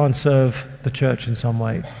to try and serve the church in some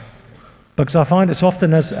way. Because I find it's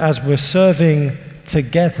often as we're serving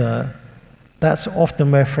together, that's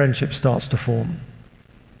often where friendship starts to form.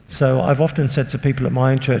 So I've often said to people at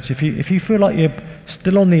my own church, if you feel like you're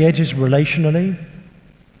still on the edges relationally,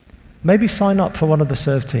 maybe sign up for one of the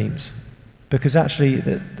serve teams. Because actually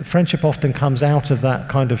the friendship often comes out of that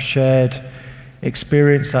kind of shared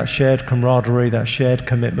experience, that shared camaraderie, that shared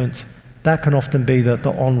commitment. That can often be the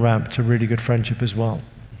on-ramp to really good friendship as well.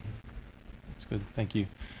 That's good, thank you.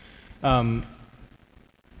 I'm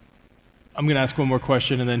going to ask one more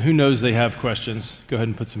question, and then who knows they have questions. Go ahead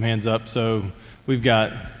and put some hands up. So we've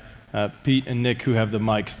got Pete and Nick who have the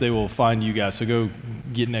mics. They will find you guys, so go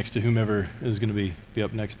get next to whomever is going to be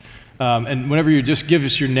up next. And whenever you just give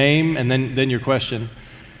us your name and then your question.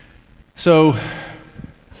 So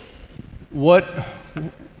what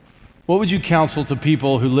would you counsel to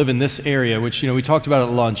people who live in this area, which we talked about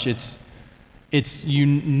at lunch? It's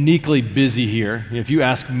uniquely busy here. If you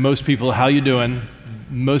ask most people, how you doing,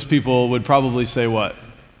 most people would probably say what?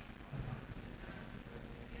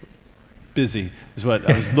 Busy is what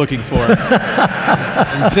I was looking for.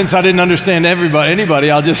 And since I didn't understand anybody,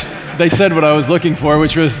 they said what I was looking for,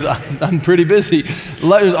 which was I'm pretty busy.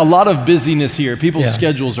 There's a lot of busyness here. People's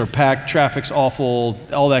schedules are packed, traffic's awful,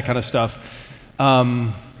 all that kind of stuff.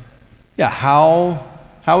 How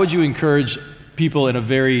would you encourage people in a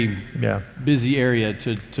very busy area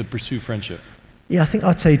to pursue friendship? Yeah, I think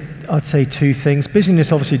I'd say two things.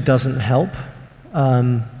 Busyness obviously doesn't help.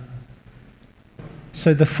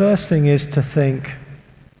 So the first thing is to think,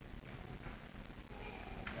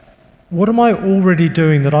 what am I already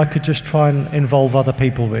doing that I could just try and involve other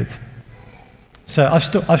people with? So I've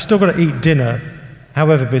still got to eat dinner,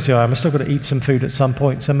 however busy I am. I've still got to eat some food at some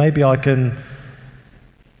point. So maybe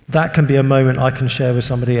that can be a moment I can share with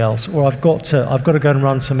somebody else. Or I've got to go and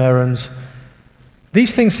run some errands.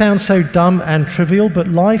 These things sound so dumb and trivial, but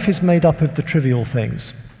life is made up of the trivial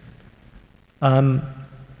things. I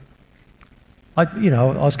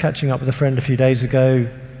was catching up with a friend a few days ago.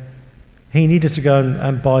 He needed to go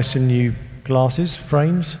and buy some new glasses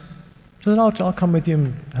frames. So I said, I'll come with you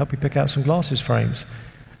and help you pick out some glasses frames.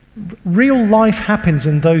 Real life happens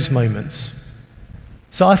in those moments.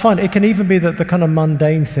 So I find it can even be the kind of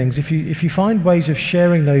mundane things. If you find ways of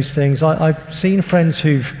sharing those things, I've seen friends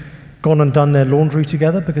who've gone and done their laundry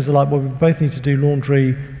together because they're like, well, we both need to do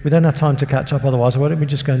laundry. We don't have time to catch up otherwise. Why don't we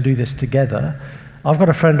just go and do this together? I've got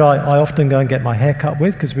a friend I often go and get my hair cut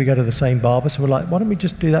with because we go to the same barber. So we're like, why don't we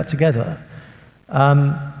just do that together?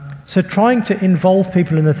 So trying to involve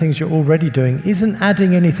people in the things you're already doing isn't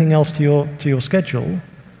adding anything else to your schedule,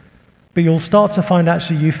 but you'll start to find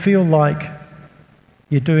actually you feel like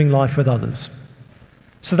you're doing life with others.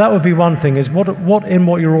 So that would be one thing, is what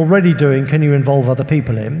you're already doing can you involve other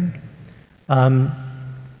people in?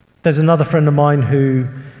 There's another friend of mine who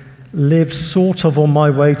lives sort of on my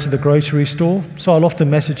way to the grocery store. So I'll often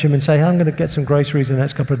message him and say, hey, I'm going to get some groceries in the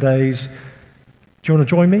next couple of days. Do you want to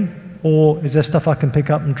join me? Or is there stuff I can pick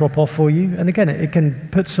up and drop off for you? And again, it can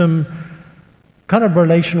put some kind of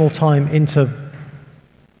relational time into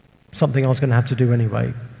something I was going to have to do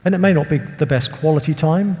anyway. And it may not be the best quality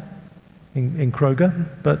time in Kroger,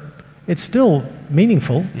 but it's still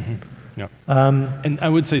meaningful. Yeah. And I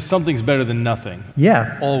would say something's better than nothing.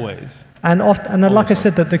 Yeah. Always. And like I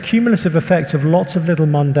said, that the cumulative effect of lots of little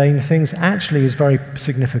mundane things actually is very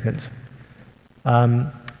significant.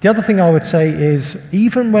 The other thing I would say is,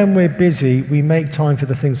 even when we're busy, we make time for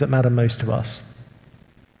the things that matter most to us.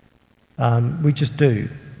 We just do.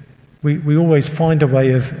 We always find a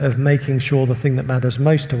way of making sure the thing that matters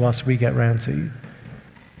most to us we get round to.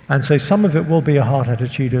 And so some of it will be a heart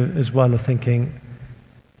attitude as well, of thinking,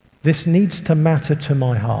 this needs to matter to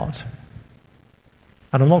my heart.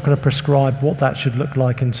 And I'm not going to prescribe what that should look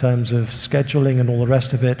like in terms of scheduling and all the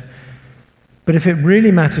rest of it. But if it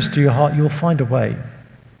really matters to your heart, you'll find a way.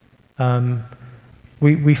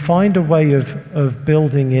 We find a way of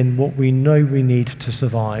building in what we know we need to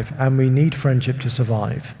survive, and we need friendship to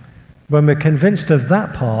survive. When we're convinced of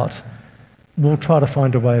that part, we'll try to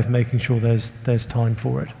find a way of making sure there's time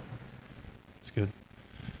for it. That's good.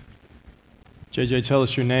 JJ, tell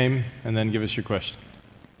us your name and then give us your question.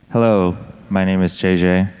 Hello, my name is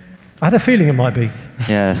JJ. I had a feeling it might be.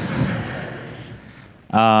 Yes.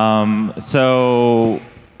 So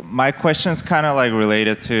my question is kind of like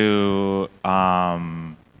related to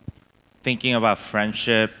thinking about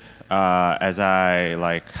friendship as I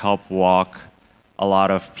like help walk a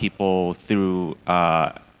lot of people through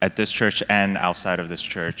at this church and outside of this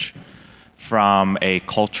church from a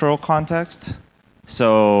cultural context.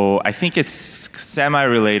 So I think it's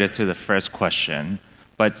semi-related to the first question,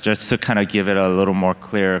 but just to kind of give it a little more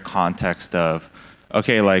clear context of,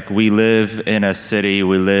 okay, like we live in a city,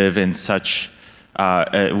 we live in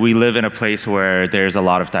a place where there's a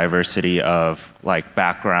lot of diversity of like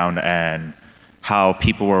background and how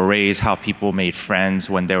people were raised, how people made friends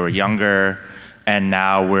when they were younger, and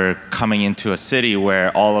now we're coming into a city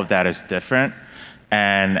where all of that is different.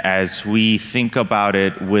 And as we think about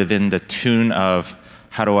it within the tune of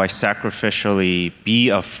how do I sacrificially be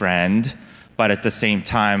a friend, but at the same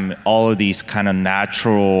time, all of these kind of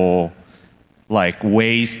natural like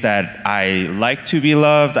ways that I like to be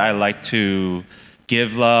loved, I like to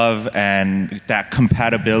give love, and that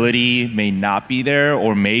compatibility may not be there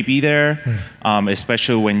or may be there,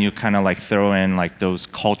 especially when you kind of like throw in like those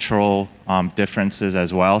cultural differences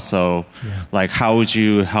as well. So like how would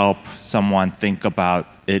you help someone think about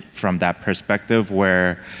it from that perspective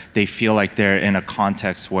where they feel like they're in a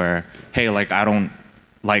context where, hey, like I don't,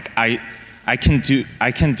 like I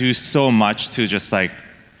can do so much to just like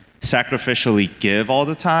sacrificially give all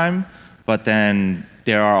the time, but then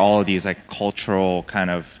there are all of these like cultural kind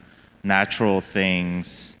of natural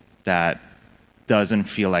things that doesn't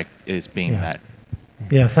feel like is being met.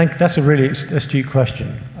 Yeah, that's a really astute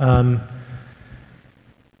question.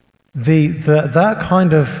 That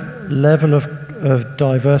kind of level of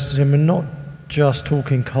diversity, and we're not just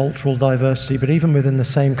talking cultural diversity, but even within the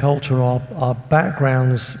same culture, our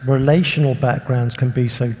backgrounds, relational backgrounds can be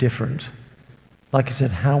so different. Like I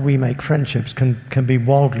said, how we make friendships can be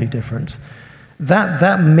wildly different.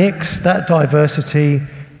 That mix, that diversity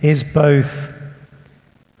is both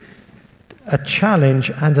a challenge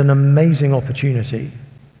and an amazing opportunity.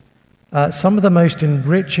 Some of the most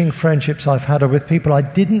enriching friendships I've had are with people I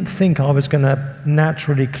didn't think I was going to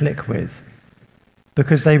naturally click with,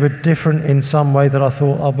 because they were different in some way that I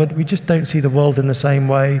thought, oh, but we just don't see the world in the same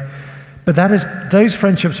way. But those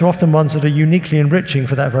friendships are often ones that are uniquely enriching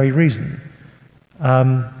for that very reason.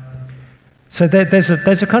 So there's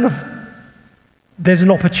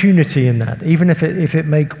an opportunity in that, even if it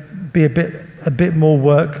may be a bit more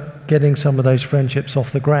work getting some of those friendships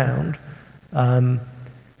off the ground.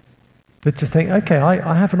 But to think, okay,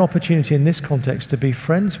 I have an opportunity in this context to be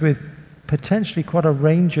friends with potentially quite a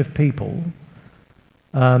range of people,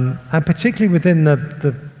 and particularly within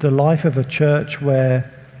the life of a church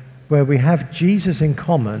where we have Jesus in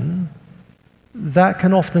common. That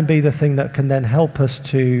can often be the thing that can then help us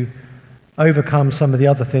to overcome some of the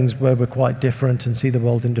other things where we're quite different and see the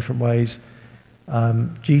world in different ways.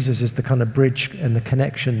 Jesus is the kind of bridge and the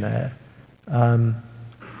connection there. And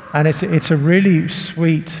it's a really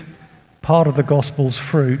sweet part of the gospel's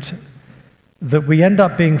fruit that we end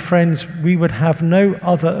up being friends we would have no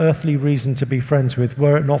other earthly reason to be friends with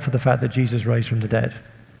were it not for the fact that Jesus raised from the dead.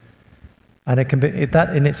 And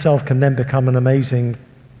that in itself can then become an amazing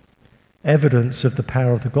evidence of the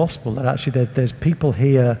power of the gospel, that actually there's people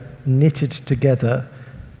here knitted together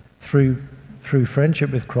through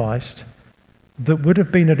friendship with Christ that would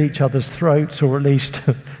have been at each other's throats, or at least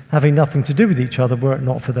having nothing to do with each other were it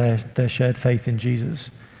not for their shared faith in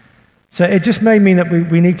Jesus. So it just may mean that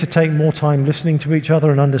we need to take more time listening to each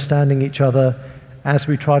other and understanding each other as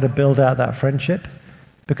we try to build out that friendship,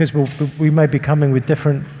 because we may be coming with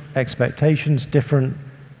different expectations, different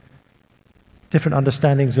different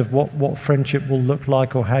understandings of what friendship will look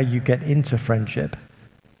like or how you get into friendship.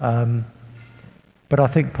 But I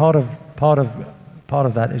think part of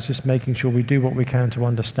that is just making sure we do what we can to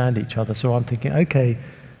understand each other. So I'm thinking, okay,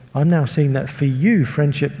 I'm now seeing that for you,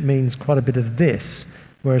 friendship means quite a bit of this,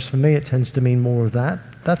 whereas for me it tends to mean more of that.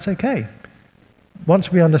 That's okay.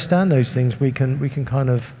 Once we understand those things, we can kind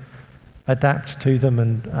of adapt to them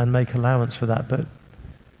and make allowance for that. But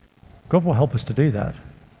God will help us to do that.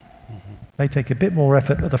 May take a bit more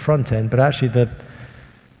effort at the front end, but actually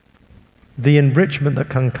the enrichment that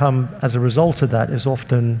can come as a result of that is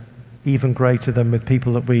often even greater than with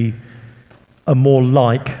people that we are more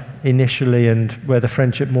like initially and where the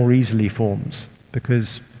friendship more easily forms.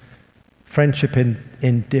 Because friendship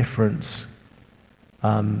in difference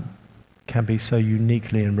can be so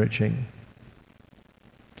uniquely enriching.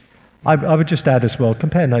 I would just add as well,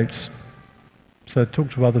 compare notes. So talk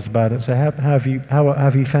to others about it. So how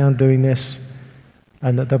have you found doing this?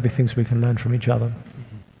 And that there'll be things we can learn from each other.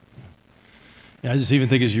 Yeah, I just even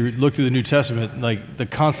think as you look through the New Testament, like the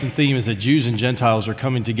constant theme is that Jews and Gentiles are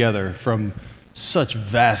coming together from such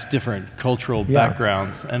vast different cultural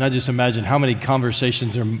backgrounds. And I just imagine how many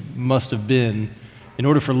conversations there must have been in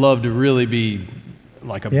order for love to really be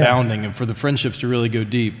like abounding and for the friendships to really go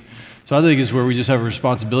deep. So I think it's where we just have a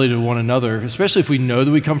responsibility to one another, especially if we know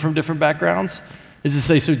that we come from different backgrounds, is to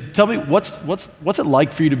say, so tell me, what's it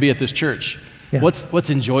like for you to be at this church? Yeah. What's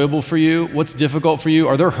enjoyable for you? What's difficult for you?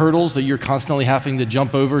 Are there hurdles that you're constantly having to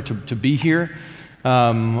jump over to be here?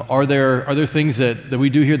 Are there things that we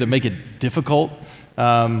do here that make it difficult?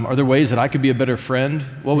 Are there ways that I could be a better friend?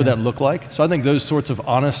 What would that look like? So I think those sorts of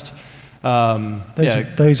honest,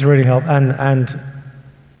 those really help, and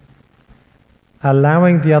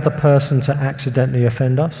allowing the other person to accidentally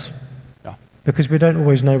offend us, because we don't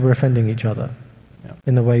always know we're offending each other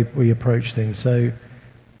in the way we approach things. So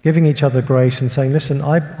giving each other grace and saying, listen,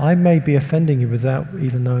 I may be offending you without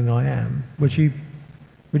even knowing I am. Would you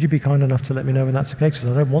be kind enough to let me know when that's okay? Because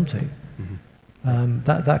I don't want to. Mm-hmm.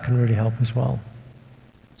 That can really help as well.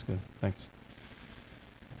 That's good. Thanks.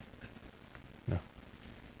 No.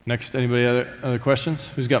 Next, anybody other questions?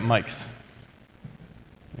 Who's got mics?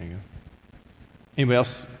 There you go. Anybody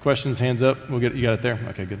else? Questions? Hands up. You got it there?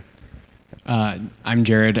 Okay, good. I'm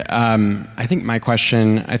Jared. I think my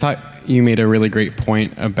question, I thought you made a really great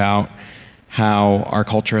point about how our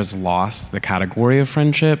culture has lost the category of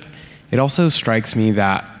friendship. It also strikes me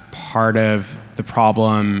that part of the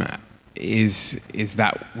problem is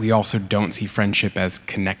that we also don't see friendship as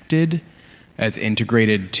connected, as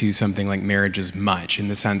integrated to something like marriage as much, in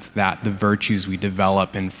the sense that the virtues we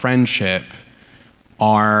develop in friendship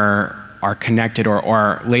are connected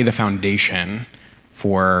or lay the foundation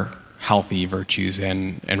for healthy virtues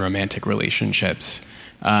and romantic relationships.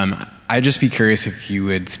 I'd just be curious if you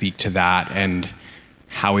would speak to that and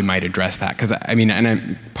how we might address that. Because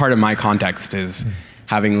part of my context is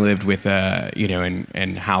having lived with,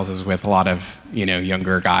 in houses with a lot of,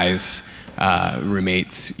 younger guys,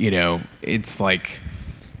 roommates, it's like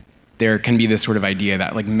there can be this sort of idea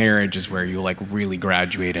that like marriage is where you like really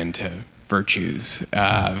graduate into virtues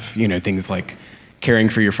of, things like caring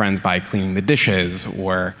for your friends by cleaning the dishes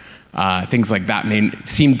or things like that may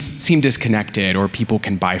seem disconnected, or people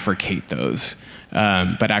can bifurcate those.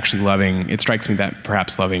 But actually it strikes me that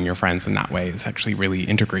perhaps loving your friends in that way is actually really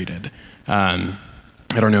integrated.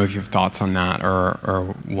 I don't know if you have thoughts on that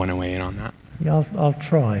or want to weigh in on that. Yeah, I'll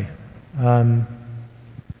try.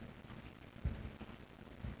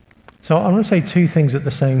 So I want to say two things at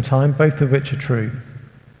the same time, both of which are true.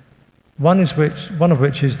 One of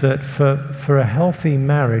which is that for a healthy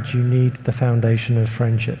marriage, you need the foundation of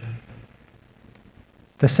friendship.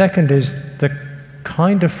 The second is the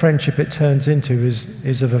kind of friendship it turns into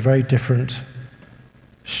is of a very different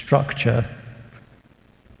structure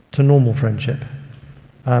to normal friendship.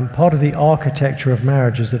 Part of the architecture of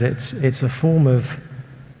marriage is that it's a form of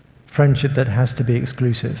friendship that has to be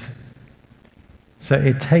exclusive. So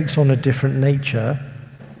it takes on a different nature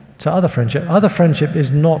to other friendship. Other friendship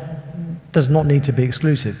does not need to be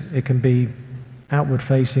exclusive. It can be outward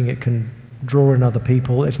facing, it can draw in other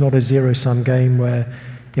people. It's not a zero-sum game where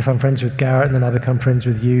if I'm friends with Garrett and then I become friends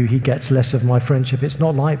with you, he gets less of my friendship. It's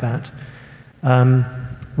not like that.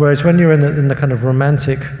 Whereas when you're in the kind of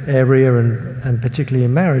romantic area and particularly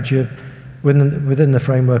in marriage, you're within the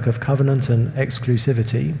framework of covenant and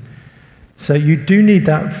exclusivity. So you do need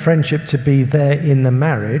that friendship to be there in the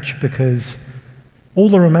marriage, because all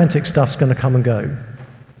the romantic stuff's going to come and go.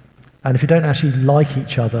 And if you don't actually like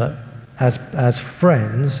each other as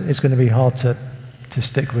friends, it's going to be hard to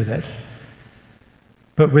stick with it.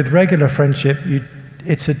 But with regular friendship,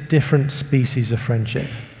 it's a different species of friendship.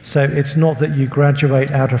 So it's not that you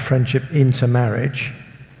graduate out of friendship into marriage,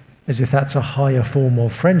 as if that's a higher form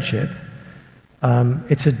of friendship.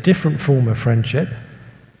 It's a different form of friendship,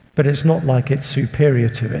 but it's not like it's superior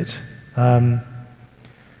to it.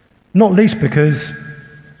 Not least because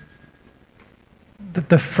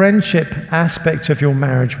the friendship aspect of your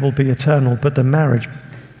marriage will be eternal, but the marriage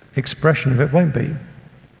expression of it won't be.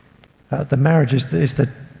 The marriage is the,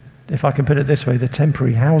 if I can put it this way, the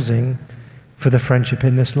temporary housing for the friendship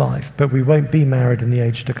in this life, but we won't be married in the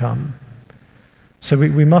age to come. So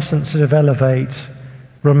we mustn't sort of elevate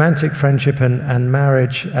romantic friendship and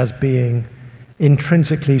marriage as being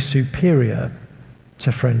intrinsically superior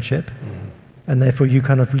to friendship, and therefore you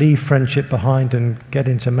kind of leave friendship behind and get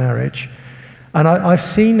into marriage. And I've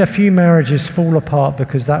seen a few marriages fall apart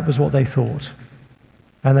because that was what they thought.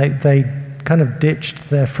 And they kind of ditched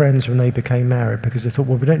their friends when they became married because they thought,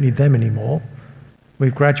 well, we don't need them anymore.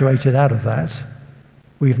 We've graduated out of that.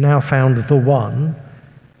 We've now found the one,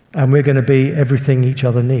 and we're going to be everything each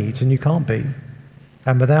other needs, and you can't be.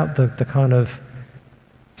 And without the kind of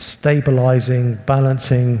stabilizing,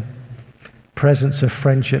 balancing presence of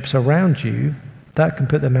friendships around you, that can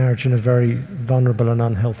put the marriage in a very vulnerable and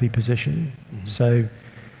unhealthy position. So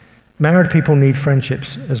married people need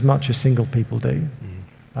friendships as much as single people do.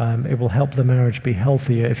 It will help the marriage be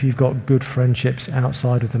healthier if you've got good friendships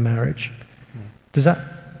outside of the marriage. Does that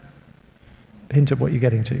hint at what you're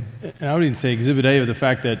getting to? And I would even say exhibit A of the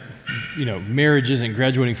fact that, marriage isn't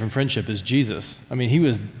graduating from friendship is Jesus. I mean, he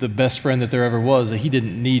was the best friend that there ever was, that he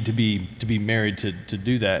didn't need to be married to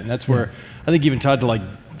do that. And that's where I think even tied to like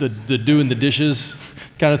the doing the dishes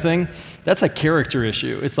kind of thing, that's a character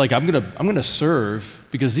issue. It's like I'm gonna serve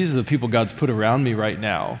because these are the people God's put around me right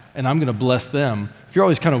now, and I'm gonna bless them. If you're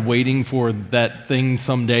always kind of waiting for that thing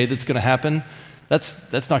someday that's gonna happen, that's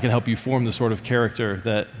not gonna help you form the sort of character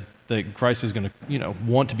that Christ is gonna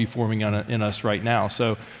want to be forming in us right now.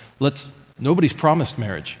 So nobody's promised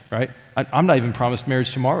marriage, right? I'm not even promised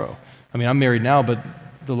marriage tomorrow. I mean, I'm married now, but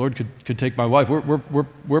the Lord could take my wife.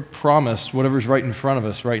 We're promised whatever's right in front of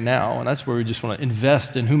us right now, and that's where we just want to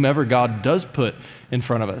invest in whomever God does put in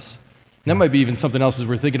front of us. And that might be even something else as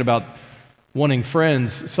we're thinking about wanting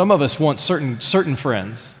friends. Some of us want certain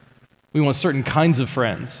friends. We want certain kinds of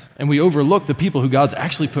friends, and we overlook the people who God's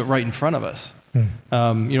actually put right in front of us.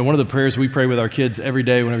 One of the prayers we pray with our kids every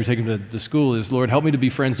day whenever we take them to school is, Lord, help me to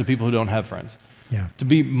be friends to people who don't have friends. Yeah. To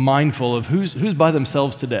be mindful of who's by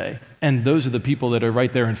themselves today, and those are the people that are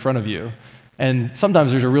right there in front of you. And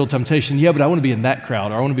sometimes there's a real temptation, but I want to be in that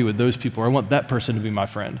crowd, or I want to be with those people, or I want that person to be my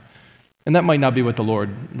friend. And that might not be what the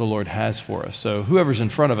Lord has for us. So whoever's in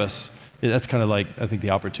front of us, that's kind of like, I think, the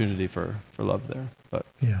opportunity for love there. But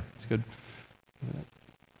yeah, it's good.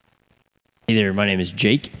 Hey there, my name is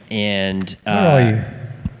Jake, and where are you?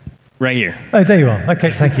 Right here. Oh, there you are.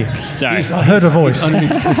 Okay, thank you. Sorry. I heard a voice.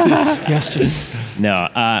 No,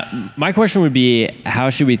 my question would be, how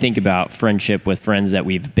should we think about friendship with friends that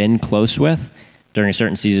we've been close with during a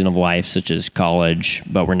certain season of life, such as college,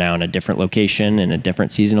 but we're now in a different location in a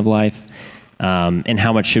different season of life? And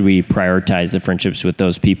how much should we prioritize the friendships with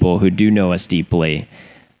those people who do know us deeply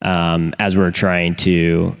as we're trying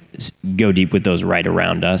to go deep with those right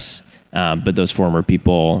around us? But those former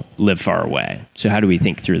people live far away. So how do we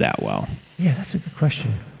think through that well? Yeah, that's a good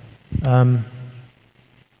question.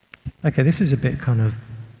 Okay, this is a bit kind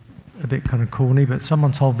of corny, but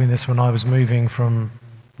someone told me this when I was moving from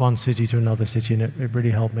one city to another city, and it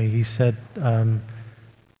really helped me. He said,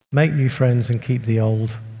 make new friends and keep the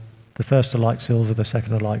old. The first are like silver, the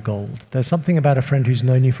second are like gold. There's something about a friend who's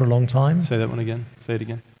known you for a long time. Say that one again. Say it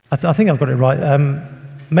again. I think I've got it right.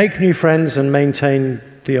 Make new friends and maintain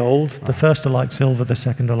the old. The first are like silver, the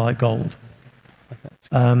second are like gold.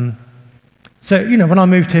 So, when I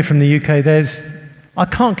moved here from the UK, I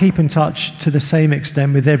can't keep in touch to the same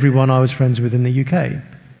extent with everyone I was friends with in the UK.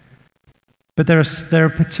 But there are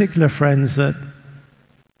particular friends that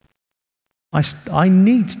I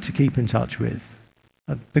need to keep in touch with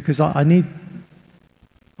because I need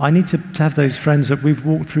to have those friends that we've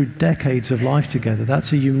walked through decades of life together.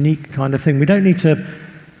 That's a unique kind of thing.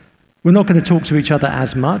 We're not going to talk to each other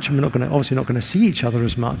as much, and we're obviously not going to see each other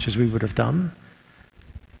as much as we would have done.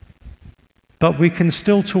 But we can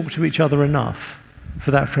still talk to each other enough for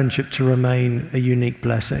that friendship to remain a unique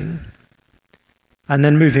blessing. And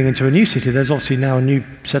then moving into a new city, there's obviously now a new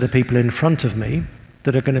set of people in front of me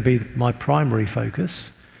that are going to be my primary focus.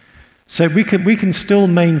 So we can still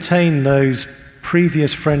maintain those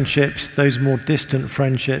previous friendships, those more distant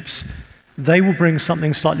friendships. They will bring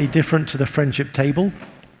something slightly different to the friendship table.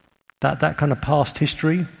 That kind of past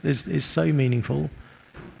history is so meaningful.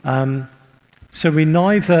 So we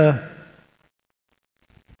neither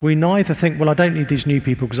think, well, I don't need these new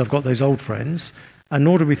people because I've got those old friends, and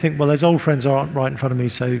nor do we think, well, those old friends aren't right in front of me,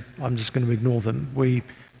 so I'm just going to ignore them. We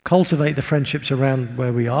cultivate the friendships around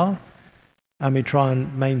where we are, and we try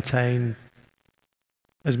and maintain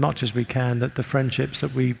as much as we can that the friendships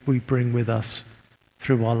that we bring with us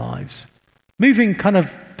through our lives. Moving kind of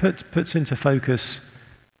puts into focus,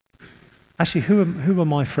 actually, who are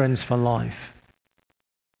my friends for life?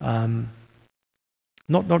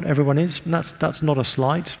 Not everyone is, and that's not a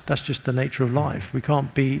slight, that's just the nature of life. We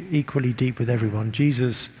can't be equally deep with everyone.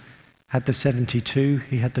 Jesus had the 72,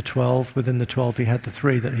 he had the 12, within the 12 he had the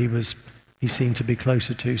 3 that he seemed to be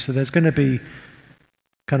closer to. So there's going to be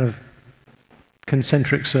kind of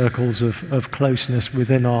concentric circles of closeness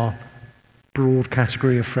within our broad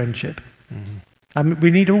category of friendship. Mm-hmm.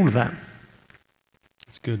 We need all of that.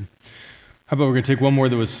 That's good. How about we're going to take one more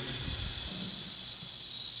that was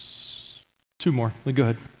 2 more. Go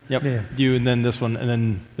ahead. Yep. Yeah. You and then this one, and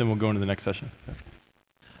then we'll go into the next session.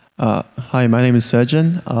 Hi, my name is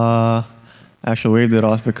Sejin. I actually waved it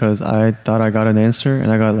off because I thought I got an answer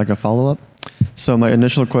and I got like a follow-up. So my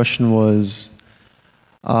initial question was,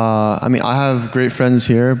 I have great friends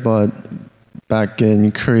here, but back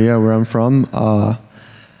in Korea, where I'm from,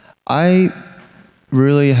 I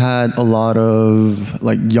really had a lot of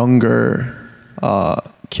like younger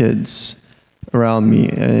kids around me,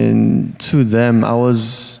 and to them, I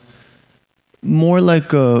was more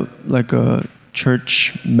like a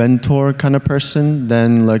church mentor kind of person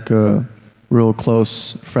than like a real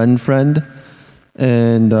close friend.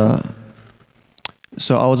 And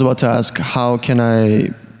so I was about to ask, how can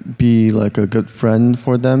I be like a good friend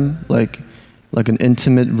for them, like an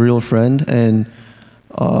intimate, real friend? And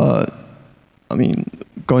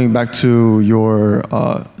going back to your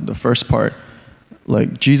the first part,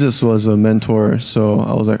 like Jesus was a mentor, so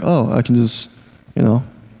I was like, oh, I can just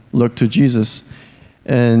look to Jesus.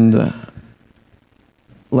 And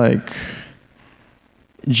like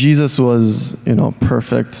Jesus was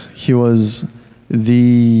perfect. He was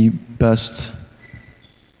the best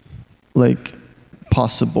like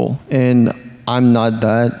possible, and I'm not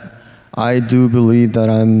that. I do believe that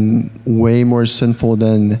I'm way more sinful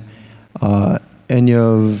than any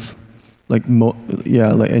of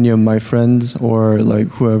any of my friends or like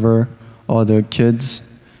whoever, all the kids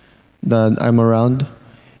that I'm around.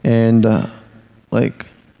 And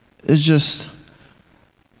it's just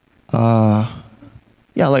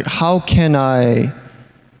like how can I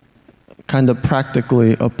kind of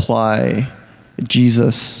practically apply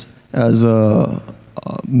Jesus as a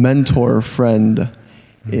mentor friend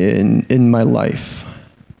in my life?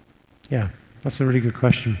 Yeah, that's a really good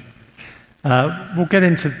question. We'll get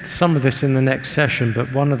into some of this in the next session,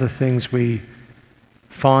 but one of the things we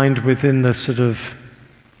find within the sort of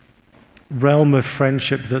realm of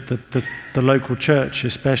friendship that the local church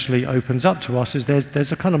especially opens up to us is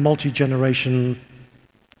there's a kind of multi-generation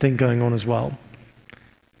thing going on as well.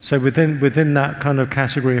 So within that kind of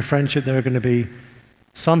category of friendship, there are going to be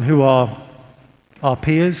some who are our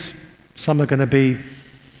peers, some are going to be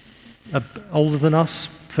older than us,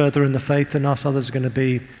 further in the faith than us, others are going to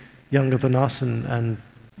be younger than us, and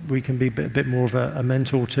we can be a bit more of a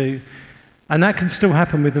mentor too. And that can still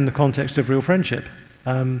happen within the context of real friendship.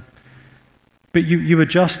 But you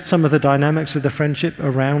adjust some of the dynamics of the friendship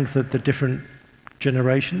around the different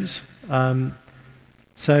generations.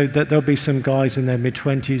 So that there'll be some guys in their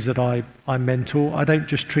mid-20s that I mentor. I don't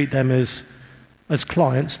just treat them as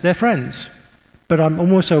clients, they're friends. But I'm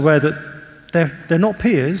also aware that they're not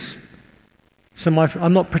peers. So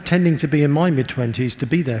I'm not pretending to be in my mid-20s to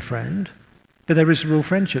be their friend, but there is a real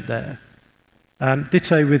friendship there.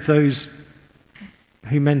 Ditto with those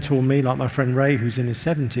who mentor me, like my friend Ray, who's in his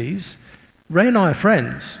 70s. Ray and I are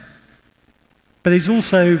friends, but he's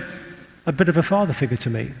also a bit of a father figure to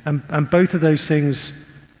me, and both of those things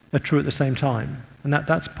are true at the same time. And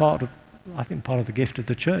that's part of the gift of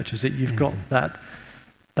the church, is that you've got that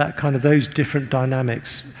kind of those different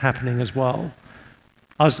dynamics happening as well.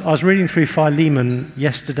 I was reading through Philemon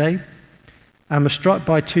yesterday, and was struck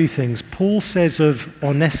by 2 things. Paul says of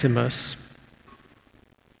Onesimus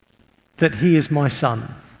that he is my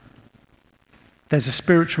son. There's a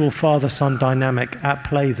spiritual father-son dynamic at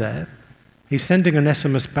play there. He's sending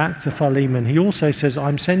Onesimus back to Philemon. He also says,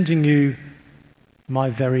 I'm sending you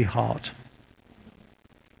my very heart.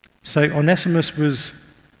 So Onesimus was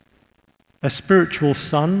a spiritual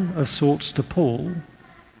son of sorts to Paul,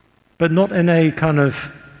 but not in a kind of,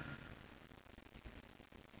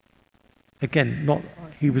 again, not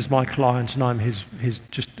he was my client and I'm his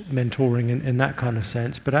just mentoring in that kind of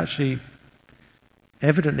sense, but actually,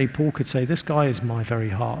 evidently Paul could say, this guy is my very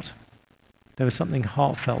heart. There was something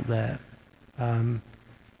heartfelt there.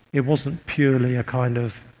 It wasn't purely a kind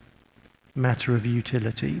of matter of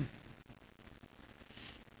utility.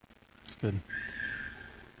 That's good.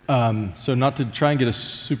 So not to try and get a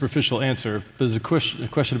superficial answer, there's a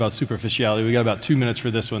question about superficiality. We got about 2 minutes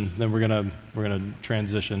for this one, then we're gonna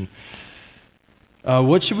transition.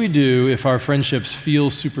 What should we do if our friendships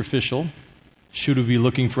feel superficial? Should we be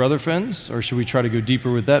looking for other friends, or should we try to go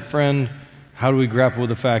deeper with that friend? How do we grapple with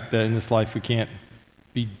the fact that in this life we can't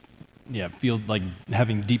feel like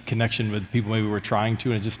having deep connection with people maybe we're trying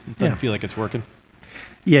to, and it just doesn't feel like it's working?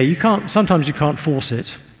 Yeah, sometimes you can't force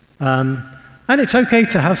it. And it's okay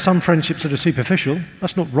to have some friendships that are superficial.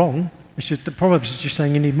 That's not wrong. It's just the Proverbs is just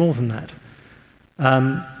saying you need more than that.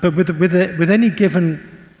 But with any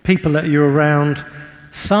given people that you're around,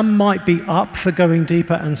 some might be up for going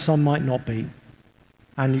deeper and some might not be.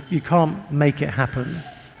 And you can't make it happen.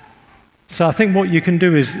 So I think what you can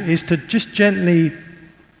do is to just gently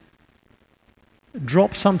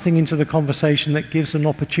drop something into the conversation that gives an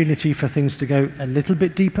opportunity for things to go a little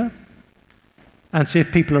bit deeper, and see if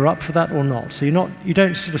people are up for that or not. So you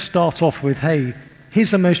don't sort of start off with, hey,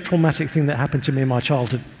 here's the most traumatic thing that happened to me in my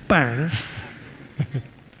childhood, bang.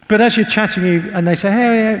 But as you're chatting, and they say,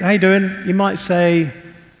 hey, how you doing? You might say,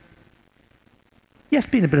 yeah, it's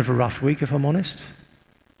been a bit of a rough week, if I'm honest.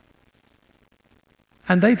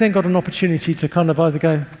 And they then got an opportunity to kind of either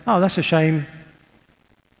go, oh, that's a shame,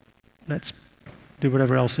 let's do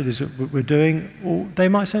whatever else it is that we're doing, or they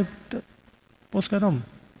might say, what's going on?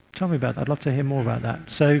 Tell me about that. I'd love to hear more about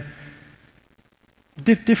that. So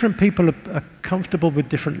different people are comfortable with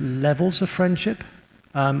different levels of friendship.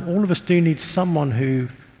 All of us do need someone who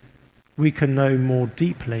we can know more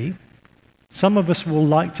deeply. Some of us will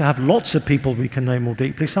like to have lots of people we can know more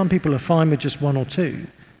deeply. Some people are fine with just one or two.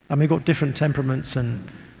 And we've got different temperaments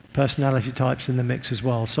and personality types in the mix as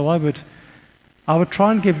well. So I would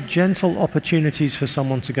try and give gentle opportunities for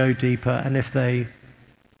someone to go deeper, and if they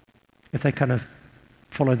kind of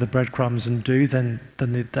follow the breadcrumbs and do, then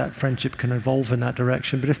that friendship can evolve in that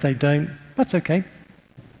direction. But if they don't, that's okay.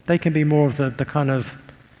 They can be more of the kind of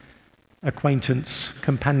acquaintance,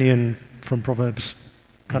 companion from Proverbs,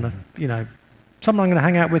 kind of, someone I'm going to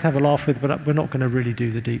hang out with, have a laugh with, but we're not going to really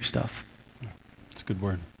do the deep stuff. That's a good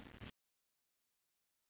word.